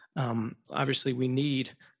 because obviously we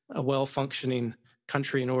need a well-functioning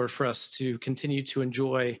country in order for us to continue to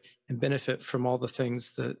enjoy and benefit from all the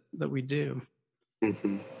things that we do.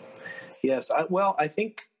 Yes. I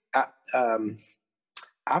think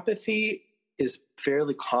apathy is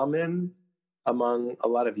fairly common among a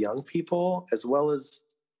lot of young people, as well as,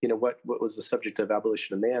 what was the subject of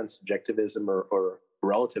Abolition of Man, subjectivism or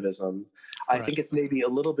relativism. I think it's maybe a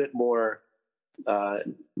little bit more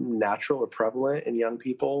natural or prevalent in young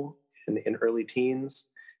people in early teens.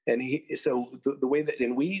 And so the way that,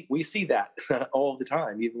 and we see that all the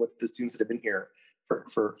time, even with the students that have been here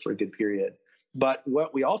for a good period. But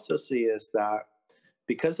what we also see is that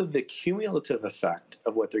because of the cumulative effect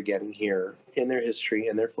of what they're getting here in their history,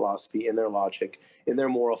 in their philosophy, in their logic, in their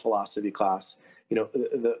moral philosophy class,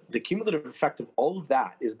 the cumulative effect of all of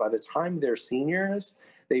that is by the time they're seniors,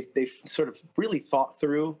 they've sort of really thought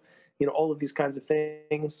through, all of these kinds of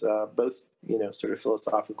things, both, sort of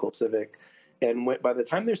philosophical, civic. And by the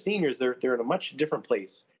time they're seniors, they're in a much different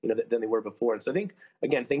place, than they were before. And so I think,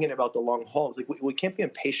 again, thinking about the long haul, it's like we can't be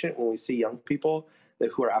impatient when we see young people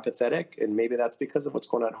who are apathetic, and maybe that's because of what's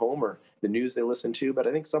going on at home or the news they listen to. But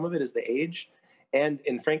I think some of it is the age, and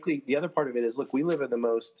frankly, the other part of it is, look, we live in the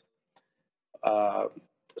most, I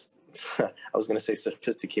was going to say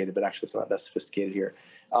sophisticated, but actually it's not that sophisticated here,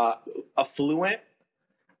 affluent,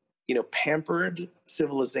 pampered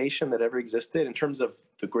civilization that ever existed in terms of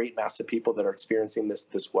the great mass of people that are experiencing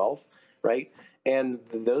this wealth, right? And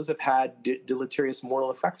those have had deleterious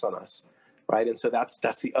moral effects on us, right? And so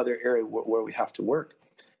that's the other area where we have to work,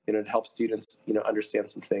 to help students, understand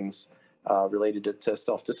some things related to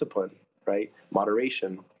self-discipline, right?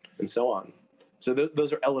 Moderation, and so on. So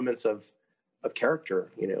those are elements of character,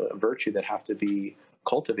 a virtue that have to be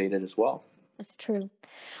cultivated as well. That's true.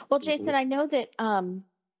 Well, Jason, I know that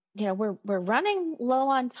we're running low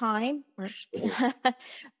on time,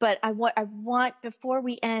 but I want before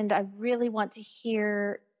we end, I really want to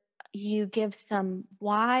hear you give some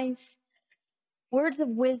wise words of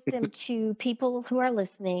wisdom to people who are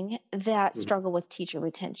listening that struggle with teacher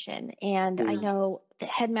retention. And I know the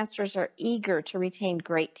headmasters are eager to retain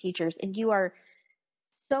great teachers, and you are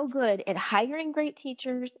so good at hiring great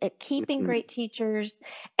teachers, at keeping great teachers,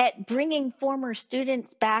 at bringing former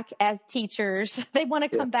students back as teachers. They want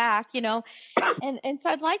to come back, And so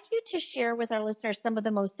I'd like you to share with our listeners some of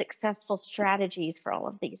the most successful strategies for all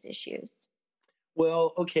of these issues.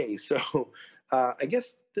 Well, okay. So I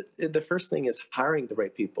guess the first thing is hiring the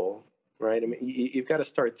right people, right? I mean, you've got to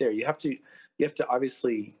start there. You have to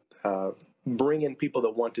obviously bring in people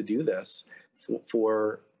that want to do this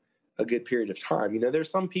for a good period of time. There's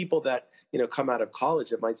some people that, come out of college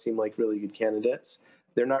that might seem like really good candidates.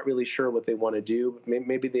 They're not really sure what they want to do.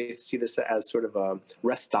 Maybe they see this as sort of a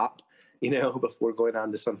rest stop, before going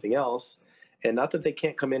on to something else. And not that they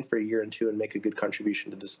can't come in for a year and two and make a good contribution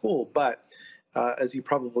to the school, but as you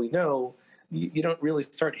probably know, you don't really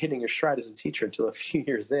start hitting your stride as a teacher until a few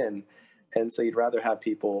years in. And so you'd rather have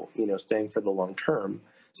people, staying for the long term.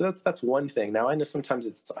 So that's one thing. Now, I know sometimes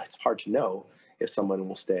it's hard to know if someone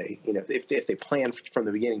will stay, if they plan from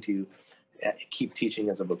the beginning to keep teaching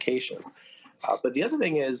as a vocation. But the other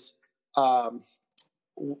thing is,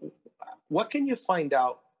 what can you find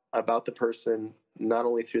out about the person, not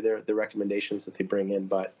only through the recommendations that they bring in,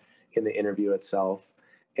 but in the interview itself?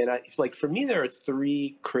 And for me, there are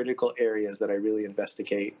three critical areas that I really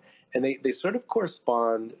investigate, and they sort of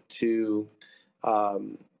correspond to,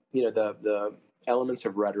 the elements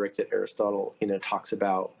of rhetoric that Aristotle, talks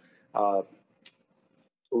about.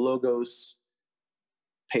 Logos,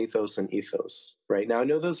 pathos, and ethos, right? Now, I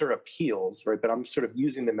know those are appeals, right? But I'm sort of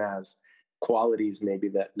using them as qualities maybe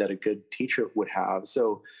that a good teacher would have.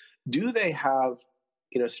 So do they have,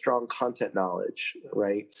 strong content knowledge,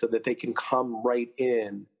 right? So that they can come right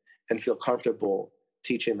in and feel comfortable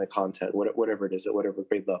teaching the content, whatever it is, at whatever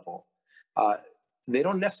grade level. They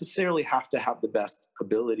don't necessarily have to have the best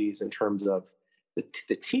abilities in terms of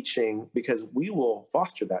the teaching, because we will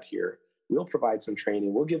foster that here. We'll provide some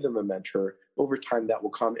training. We'll give them a mentor. Over time, that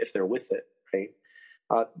will come if they're with it, right?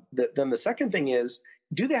 Then the second thing is,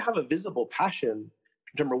 do they have a visible passion?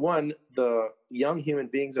 Number one, the young human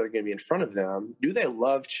beings that are going to be in front of them, do they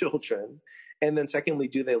love children? And then secondly,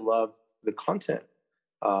 do they love the content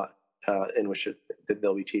in which that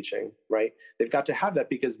they'll be teaching, right? They've got to have that,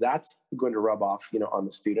 because that's going to rub off, on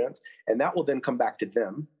the students. And that will then come back to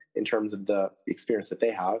them in terms of the experience that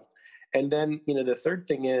they have. And then, the third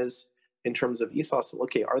thing is, in terms of ethos,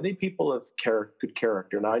 okay, are they people of good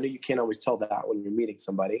character? Now, I know you can't always tell that when you're meeting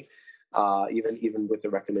somebody, even with the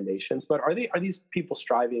recommendations, but are these people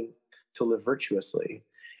striving to live virtuously?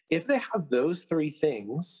 If they have those three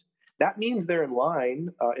things, that means they're in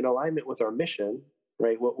alignment with our mission,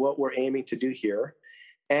 right? What we're aiming to do here.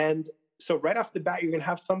 And so right off the bat, you're going to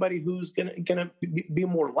have somebody who's going to be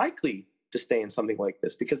more likely to stay in something like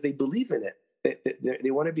this, because they believe in it.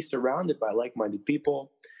 They want to be surrounded by like-minded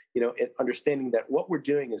people, and understanding that what we're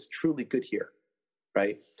doing is truly good here,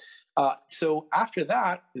 right? So after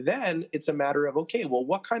that, then it's a matter of, okay, well,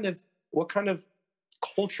 what kind of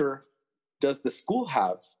culture does the school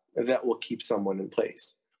have that will keep someone in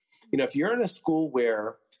place? If you're in a school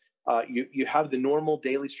where you have the normal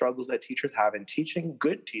daily struggles that teachers have, and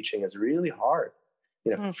good teaching is really hard.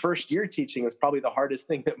 First year teaching is probably the hardest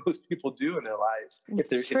thing that most people do in their lives if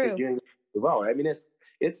they're doing it well. I mean,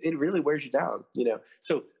 it really wears you down.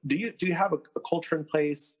 So do you have a culture in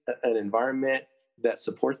place, an environment that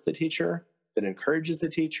supports the teacher, that encourages the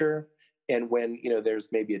teacher, and when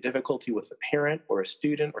there's maybe a difficulty with a parent or a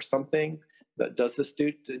student or something, that does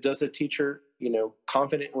the teacher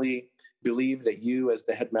confidently believe that you as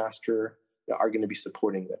the headmaster are going to be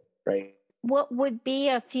supporting them, right? What would be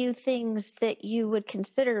a few things that you would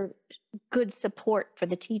consider good support for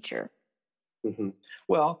the teacher? Mm-hmm.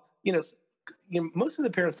 Well, most of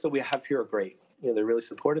the parents that we have here are great. They're really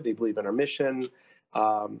supportive. They believe in our mission.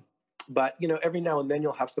 But every now and then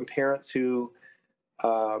you'll have some parents who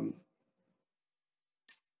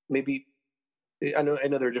maybe, I know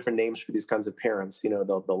there are different names for these kinds of parents.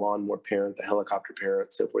 The lawnmower parent, the helicopter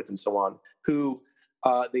parent, so forth and so on, who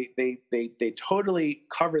they totally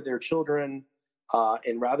cover their children,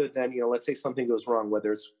 and rather than let's say something goes wrong,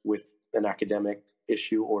 whether it's with an academic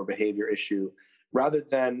issue or behavior issue, rather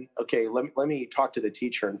than let me talk to the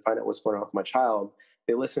teacher and find out what's going on with my child,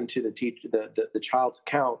 they listen to the child's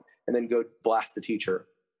account and then go blast the teacher,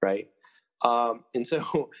 right? And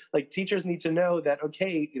so teachers need to know that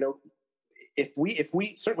if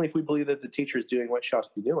we believe that the teacher is doing what she ought to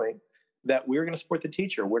be doing, that we're going to support the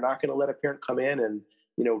teacher. We're not going to let a parent come in and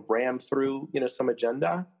ram through some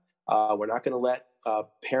agenda. We're not going to let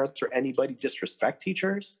parents or anybody disrespect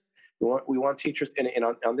teachers. We want teachers, and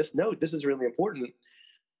on this note, this is really important.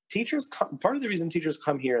 Part of the reason teachers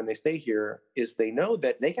come here and they stay here is they know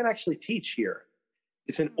that they can actually teach here.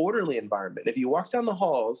 It's an orderly environment. If you walk down the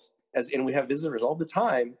halls, and we have visitors all the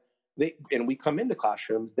time, and we come into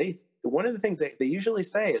classrooms, one of the things they usually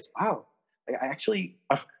say is, wow,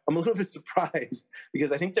 I'm a little bit surprised,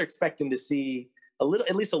 because I think they're expecting to see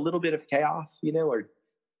at least a little bit of chaos, or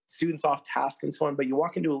students off task and so on. But you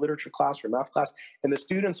walk into a literature class or math class, and the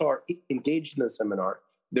students are engaged in the seminar.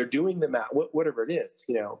 They're doing the math, whatever it is,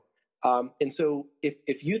 and so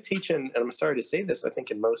if you teach and I'm sorry to say this, I think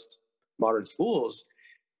in most modern schools,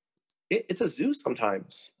 it's a zoo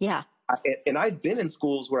sometimes. Yeah. And I've been in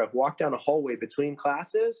schools where I've walked down a hallway between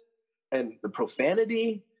classes, and the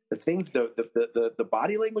profanity, the things, the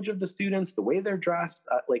body language of the students, the way they're dressed,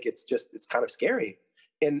 it's kind of scary.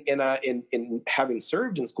 And in having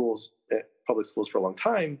served in schools, public schools for a long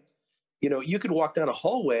time, you could walk down a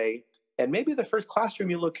hallway and maybe the first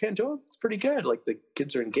classroom you look into, it's pretty good. Like the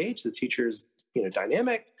kids are engaged, the teacher's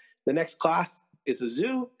dynamic. The next class is a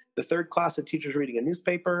zoo. The third class, the teacher's reading a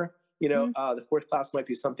newspaper. The fourth class might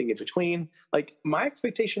be something in between. My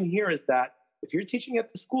expectation here is that if you're teaching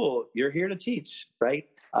at the school, you're here to teach, right?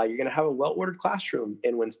 You're going to have a well-ordered classroom.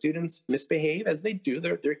 And when students misbehave, as they do,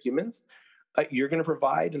 they're humans, you're going to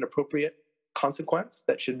provide an appropriate consequence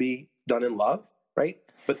that should be done in love, right?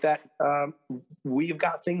 But that we've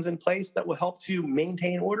got things in place that will help to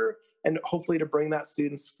maintain order and hopefully to bring that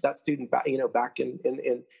student back, back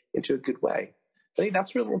into a good way. I think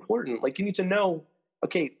that's really important. You need to know,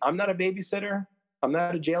 okay, I'm not a babysitter. I'm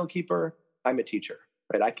not a jail keeper. I'm a teacher,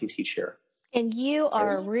 right? I can teach here. And you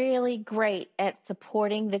are really great at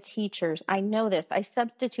supporting the teachers. I know this. I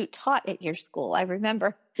substitute taught at your school. I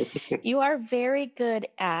remember you are very good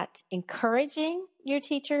at encouraging your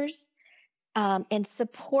teachers and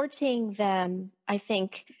supporting them, I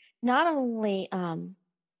think, not only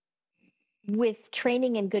with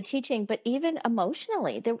training and good teaching, but even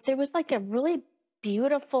emotionally. There was a really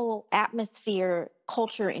beautiful atmosphere,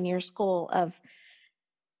 culture in your school of,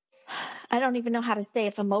 I don't even know how to say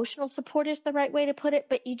if emotional support is the right way to put it,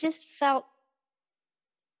 but you just felt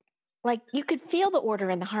like you could feel the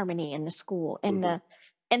order and the harmony in the school and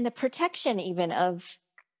the protection even of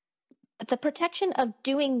the protection of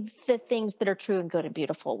doing the things that are true and good and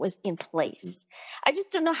beautiful was in place. I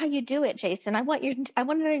just don't know how you do it, Jason. I want to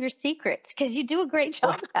know your secrets because you do a great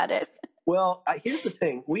job at it. Well, here's the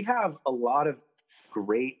thing. We have a lot of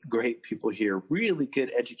great people here, really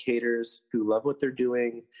good educators who love what they're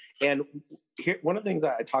doing. And here, one of the things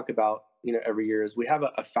that I talk about, every year is we have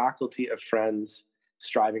a faculty of friends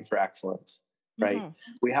striving for excellence, right? Mm-hmm.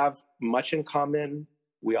 We have much in common.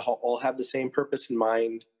 We all have the same purpose in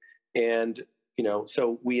mind. And,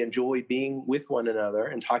 so we enjoy being with one another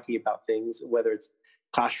and talking about things, whether it's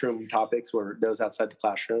classroom topics or those outside the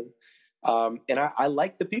classroom. And I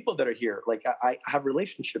like the people that are here. I have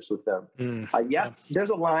relationships with them. Yes,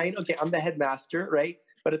 there's a line. Okay, I'm the headmaster, right?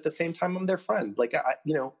 But at the same time, I'm their friend.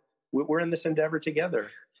 we're in this endeavor together.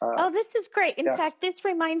 Oh, this is great. In Yeah. fact, this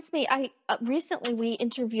reminds me, I recently we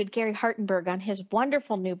interviewed Gary Hartenberg on his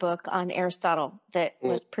wonderful new book on Aristotle that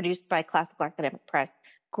was produced by Classical Academic Press.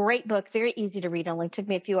 Great book, very easy to read. Only took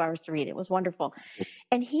me a few hours to read. It was wonderful.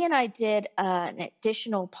 And he and I did an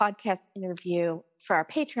additional podcast interview for our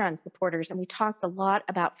Patreon supporters, and we talked a lot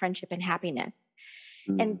about friendship and happiness,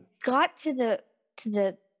 and got to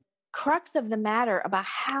the crux of the matter about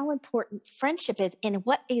how important friendship is and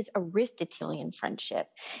what is Aristotelian friendship,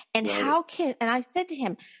 and Right. and I said to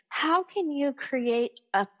him, how can you create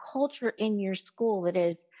a culture in your school that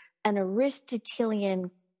is an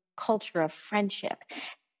Aristotelian culture of friendship?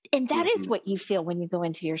 And that is what you feel when you go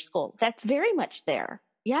into your school. That's very much there.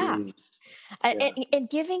 Yeah. Yes. And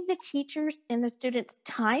giving the teachers and the students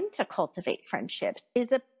time to cultivate friendships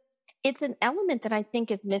it's an element that I think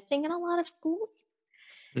is missing in a lot of schools.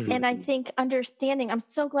 And I think understanding, I'm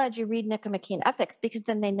so glad you read Nick McKean Ethics, because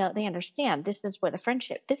then they understand this is what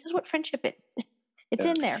friendship is. It's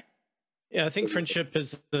in there. Yeah, I think friendship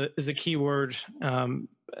is a key word.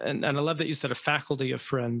 And I love that you said a faculty of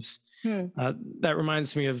friends. That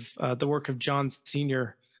reminds me of the work of John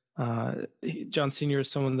Senior. John Senior is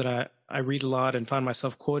someone that I read a lot and find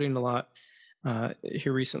myself quoting a lot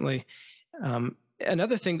here recently.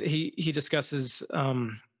 Another thing that he discusses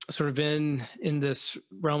sort of in this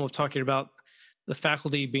realm of talking about the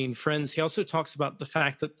faculty being friends, he also talks about the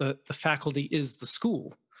fact that the faculty is the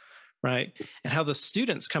school, right? And how the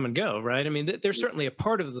students come and go, right? I mean, they're certainly a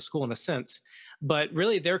part of the school in a sense, but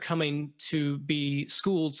really they're coming to be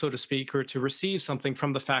schooled, so to speak, or to receive something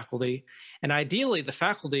from the faculty. And ideally, the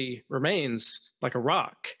faculty remains like a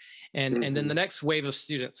rock. And then the next wave of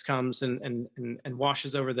students comes and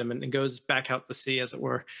washes over them and goes back out to sea, as it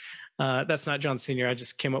were. That's not John Senior. I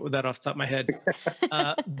just came up with that off the top of my head.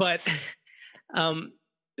 But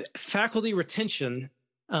faculty retention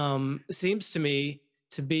seems to me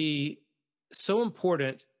to be so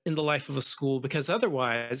important in the life of a school, because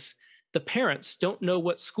otherwise the parents don't know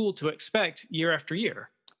what school to expect year after year,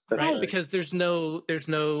 right? Because there's no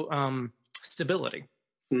stability.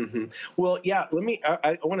 Well, yeah,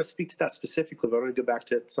 I want to speak to that specifically, but I want to go back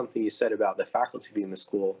to something you said about the faculty being the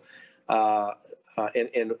school.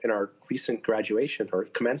 In our recent graduation or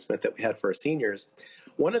commencement that we had for our seniors,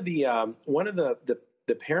 one of the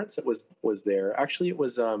parents that was there, I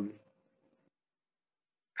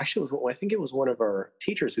think it was one of our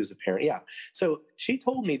teachers who's a parent. Yeah. So she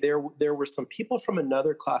told me there were some people from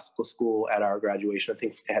another classical school at our graduation. I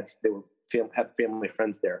think they had family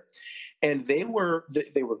friends there, and they were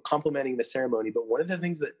complimenting the ceremony. But one of the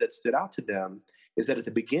things that stood out to them is that at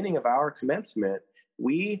the beginning of our commencement,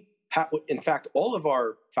 in fact, all of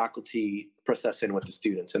our faculty process in with the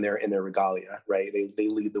students in their regalia, right? They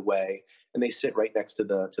lead the way, and they sit right next to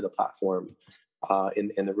the platform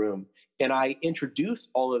in the room. And I introduce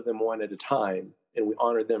all of them one at a time, and we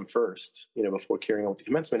honor them first, before carrying on with the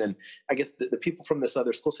commencement. And I guess the people from this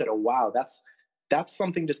other school said, "Oh, wow, that's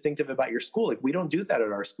something distinctive about your school. Like, we don't do that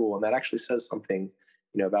at our school, and that actually says something,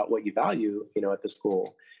 about what you value, at the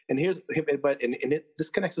school." And this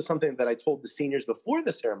connects to something that I told the seniors before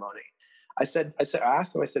the ceremony. I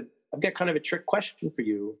asked them, I've got kind of a trick question for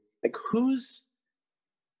you. Like, whose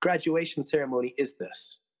graduation ceremony is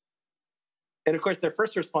this? And of course, their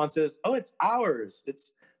first response is, "Oh, it's ours.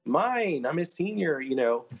 It's mine. I'm a senior,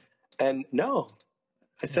 And no,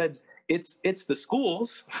 I said, it's the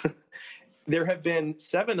school's. There have been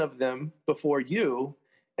 7 of them before you,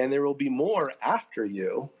 and there will be more after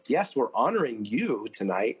you. Yes, we're honoring you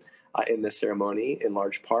tonight in this ceremony in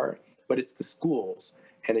large part, but it's the school's.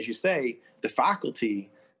 And as you say, the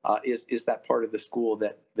faculty is that part of the school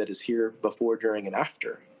that is here before, during, and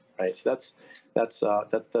after, right? So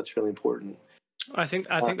that's really important. I think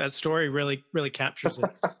that story really, really captures it.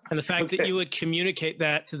 And the fact that you would communicate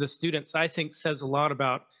that to the students, I think, says a lot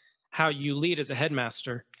about how you lead as a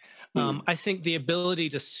headmaster. I think the ability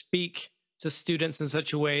to speak to students in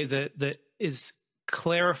such a way that is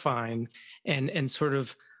clarifying and sort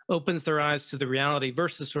of opens their eyes to the reality,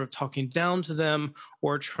 versus sort of talking down to them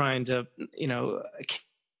or trying to,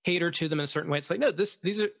 cater to them in a certain way. It's like, no, this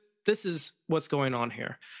is what's going on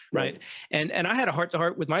here, right? And I had a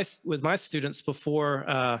heart-to-heart with my students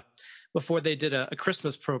before they did a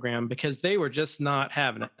Christmas program, because they were just not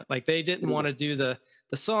having it. Like, they didn't want to do the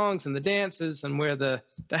songs and the dances and wear the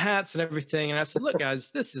hats and everything. And I said, "Look, guys,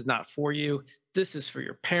 this is not for you. This is for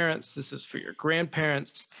your parents. This is for your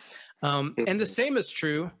grandparents." And the same is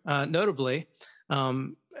true, notably,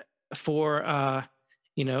 for a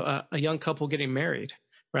young couple getting married,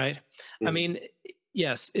 right? I mean,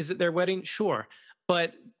 yes, is it their wedding? Sure.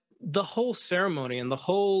 But the whole ceremony and the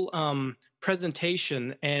whole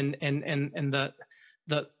presentation and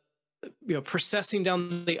the processing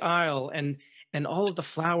down the aisle and all of the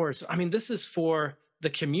flowers. I mean, this is for the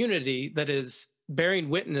community that is bearing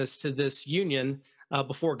witness to this union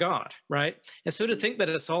before God, right? And so to think that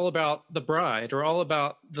it's all about the bride or all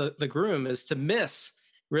about the groom is to miss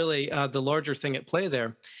really the larger thing at play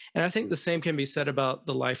there. And I think the same can be said about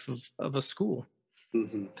the life of a school.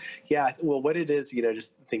 Mm-hmm. Yeah, well, what it is,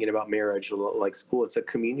 just thinking about marriage, like school, it's a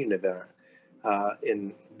communion event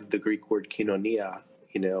in the Greek word koinonia,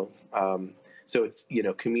 so it's,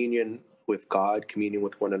 communion with God, communion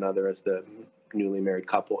with one another as the newly married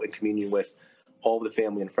couple, and communion with all the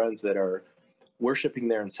family and friends that are worshiping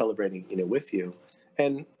there and celebrating, with you.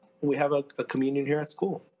 And we have a communion here at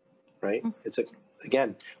school, right? It's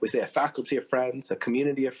again, we say a faculty of friends, a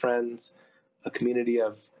community of friends, a community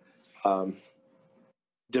of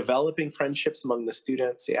developing friendships among the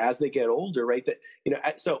students as they get older, right? That,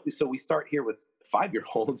 so we start here with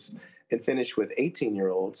 5-year-olds and finish with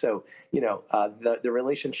 18-year-olds. So, the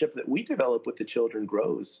relationship that we develop with the children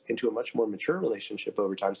grows into a much more mature relationship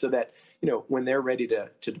over time, so that, when they're ready to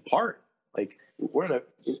depart, like we're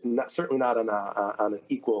certainly not on an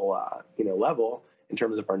equal, level in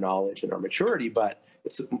terms of our knowledge and our maturity, but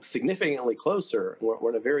it's significantly closer. We're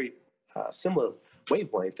in a very similar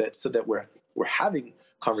wavelength, so that we're having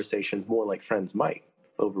conversations more like friends might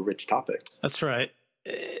over rich topics. That's right.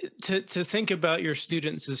 To think about your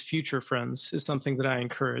students as future friends is something that I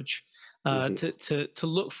encourage. To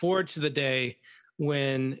look forward to the day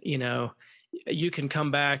when you can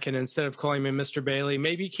come back and instead of calling me Mr. Bailey,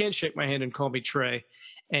 maybe you can shake my hand and call me Trey,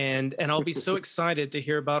 and I'll be so excited to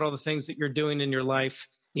hear about all the things that you're doing in your life,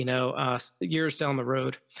 years down the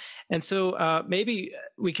road. And so maybe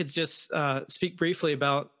we could just speak briefly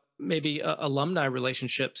about maybe alumni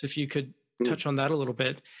relationships, if you could touch on that a little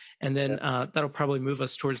bit, and then that'll probably move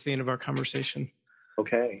us towards the end of our conversation.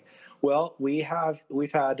 Okay. Well, we've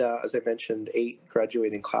had, as I mentioned, 8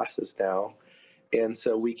 graduating classes now. And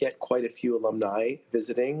so we get quite a few alumni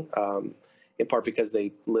visiting, in part because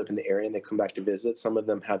they live in the area and they come back to visit. Some of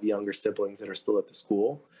them have younger siblings that are still at the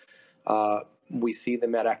school. We see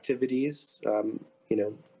them at activities,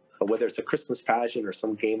 whether it's a Christmas pageant or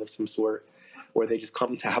some game of some sort, or they just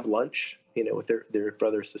come to have lunch, with their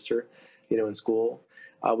brother or sister, in school.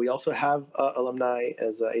 We also have alumni,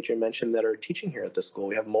 as Adrian mentioned, that are teaching here at the school.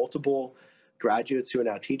 We have multiple graduates who are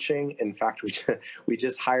now teaching. In fact, we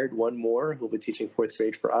just hired one more who will be teaching 4th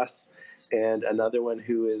grade for us, and another one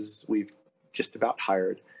we've just about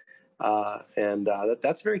hired. And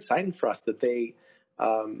that's very exciting for us that they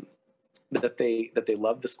love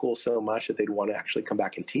the school so much that they'd want to actually come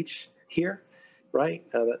back and teach here, right?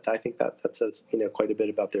 I think that says quite a bit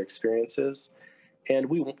about their experiences. And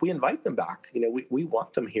we invite them back. We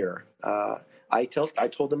want them here. I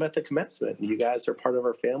told them at the commencement, you guys are part of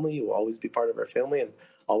our family. You will always be part of our family, and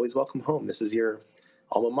always welcome home. This is your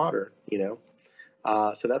alma mater.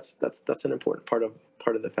 So that's an important part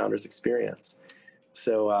of the founder's experience.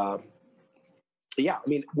 So yeah, I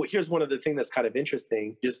mean, here's one of the things that's kind of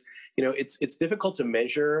interesting. Just it's difficult to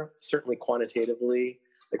measure, certainly quantitatively.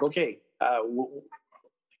 Like, okay,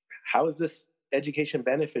 how has this education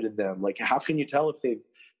benefited them? Like, how can you tell if they've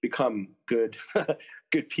become good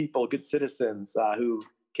people, good citizens who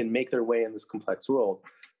can make their way in this complex world?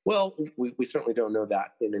 Well, we certainly don't know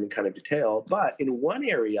that in any kind of detail. But in one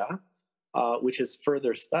area, which is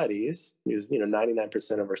further studies, because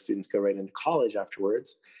 99% of our students go right into college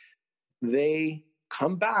afterwards, they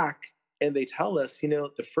come back and they tell us,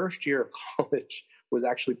 the first year of college was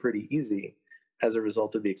actually pretty easy as a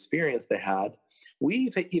result of the experience they had.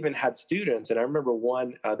 We've even had students, and I remember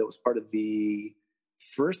one that was part of the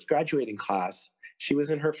first graduating class. She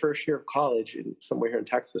was in her first year of college somewhere here in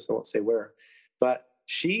Texas, I won't say where, but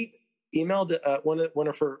she emailed one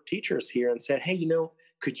of her teachers here and said, hey,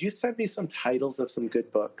 could you send me some titles of some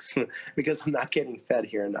good books? Because I'm not getting fed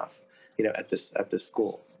here enough, at this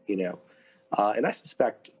school, and I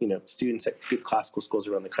suspect, students at good classical schools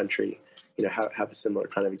around the country, have a similar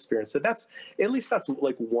kind of experience. So that's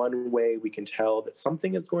like one way we can tell that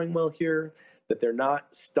something is going well here, that they're not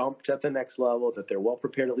stumped at the next level, that they're well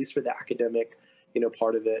prepared, at least for the academic,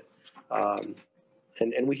 part of it.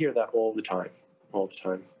 And we hear that all the time.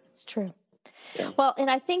 It's true. Yeah. Well, and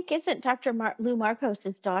I think, isn't Dr. Lou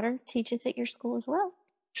Marcos' daughter teaches at your school as well?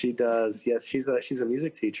 She does. Yes. She's a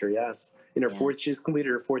music teacher. Yes. In her fourth, she's completed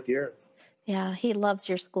her 4th year. Yeah. He loves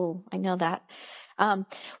your school. I know that.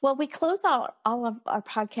 Well, we close out all of our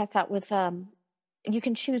podcasts out with, you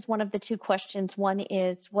can choose one of the 2 questions. One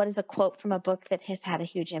is, what is a quote from a book that has had a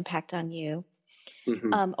huge impact on you?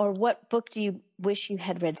 Mm-hmm. Or what book do you wish you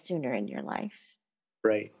had read sooner in your life?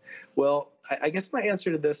 Right. Well, I guess my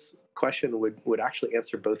answer to this question would actually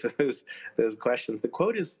answer both of those questions. The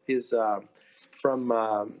quote is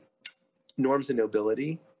from Norms and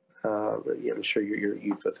Nobility. I'm sure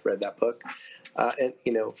you both read that book, and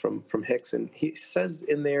from Hicks, and he says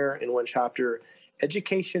in there in one chapter,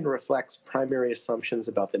 education reflects primary assumptions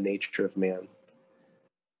about the nature of man.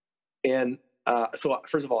 And so,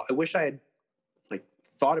 first of all, I wish I had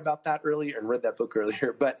thought about that earlier and read that book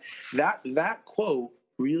earlier, but that quote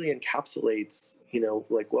really encapsulates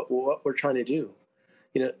what we're trying to do.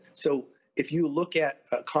 So if you look at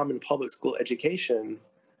a common public school education,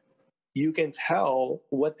 you can tell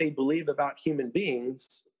what they believe about human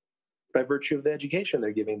beings by virtue of the education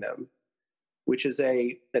they're giving them, which is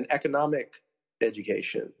an economic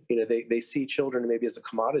education. They see children maybe as a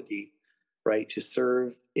commodity, right, to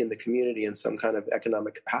serve in the community in some kind of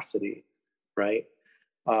economic capacity, right?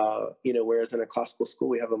 Whereas in a classical school,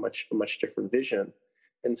 we have a much different vision.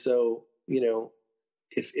 And so,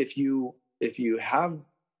 if you have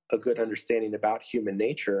a good understanding about human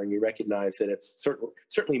nature and you recognize that it's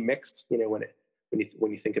certainly mixed,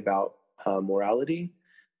 when you think about morality,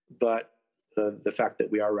 but the fact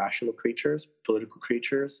that we are rational creatures, political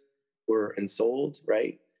creatures, we're ensouled,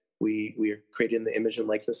 right? We are created in the image and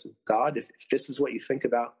likeness of God. If this is what you think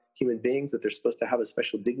about human beings, that they're supposed to have a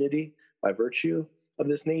special dignity by virtue of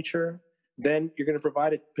this nature, then you're going to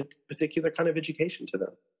provide a particular kind of education to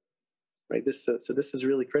them, right? So this is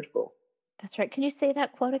really critical. That's right. Can you say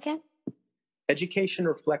that quote again? Education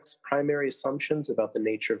reflects primary assumptions about the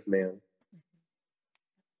nature of man.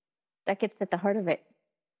 That gets at the heart of it.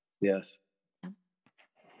 Yes. Yeah.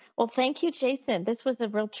 Well, thank you, Jason. This was a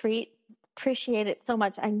real treat. Appreciate it so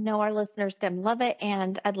much. I know our listeners are going to love it.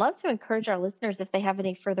 And I'd love to encourage our listeners, if they have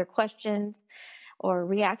any further questions or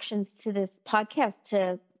reactions to this podcast,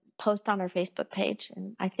 to post on our Facebook page.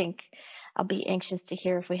 And I think I'll be anxious to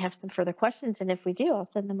hear if we have some further questions. And if we do, I'll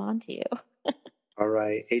send them on to you. All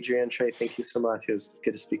right. Adrienne, Trey, thank you so much. It was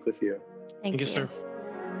good to speak with you. Thank you, sir.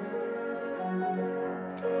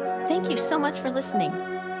 Thank you so much for listening.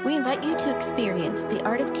 We invite you to experience the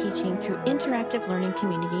art of teaching through interactive learning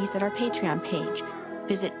communities at our Patreon page.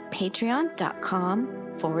 Visit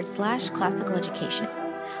patreon.com/classical education.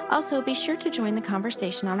 Also, be sure to join the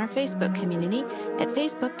conversation on our Facebook community at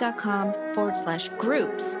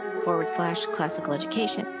facebook.com/groups/classical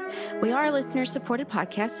education. We are a listener-supported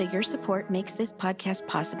podcast, so your support makes this podcast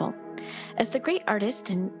possible. As the great artist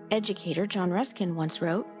and educator John Ruskin once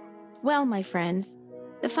wrote, "Well, my friends,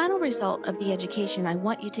 the final result of the education I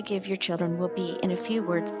want you to give your children will be, in a few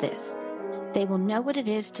words, this: they will know what it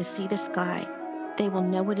is to see the sky, they will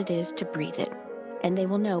know what it is to breathe it, and they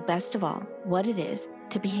will know, best of all, what it is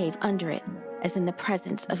to behave under it, as in the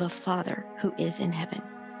presence of a Father who is in heaven."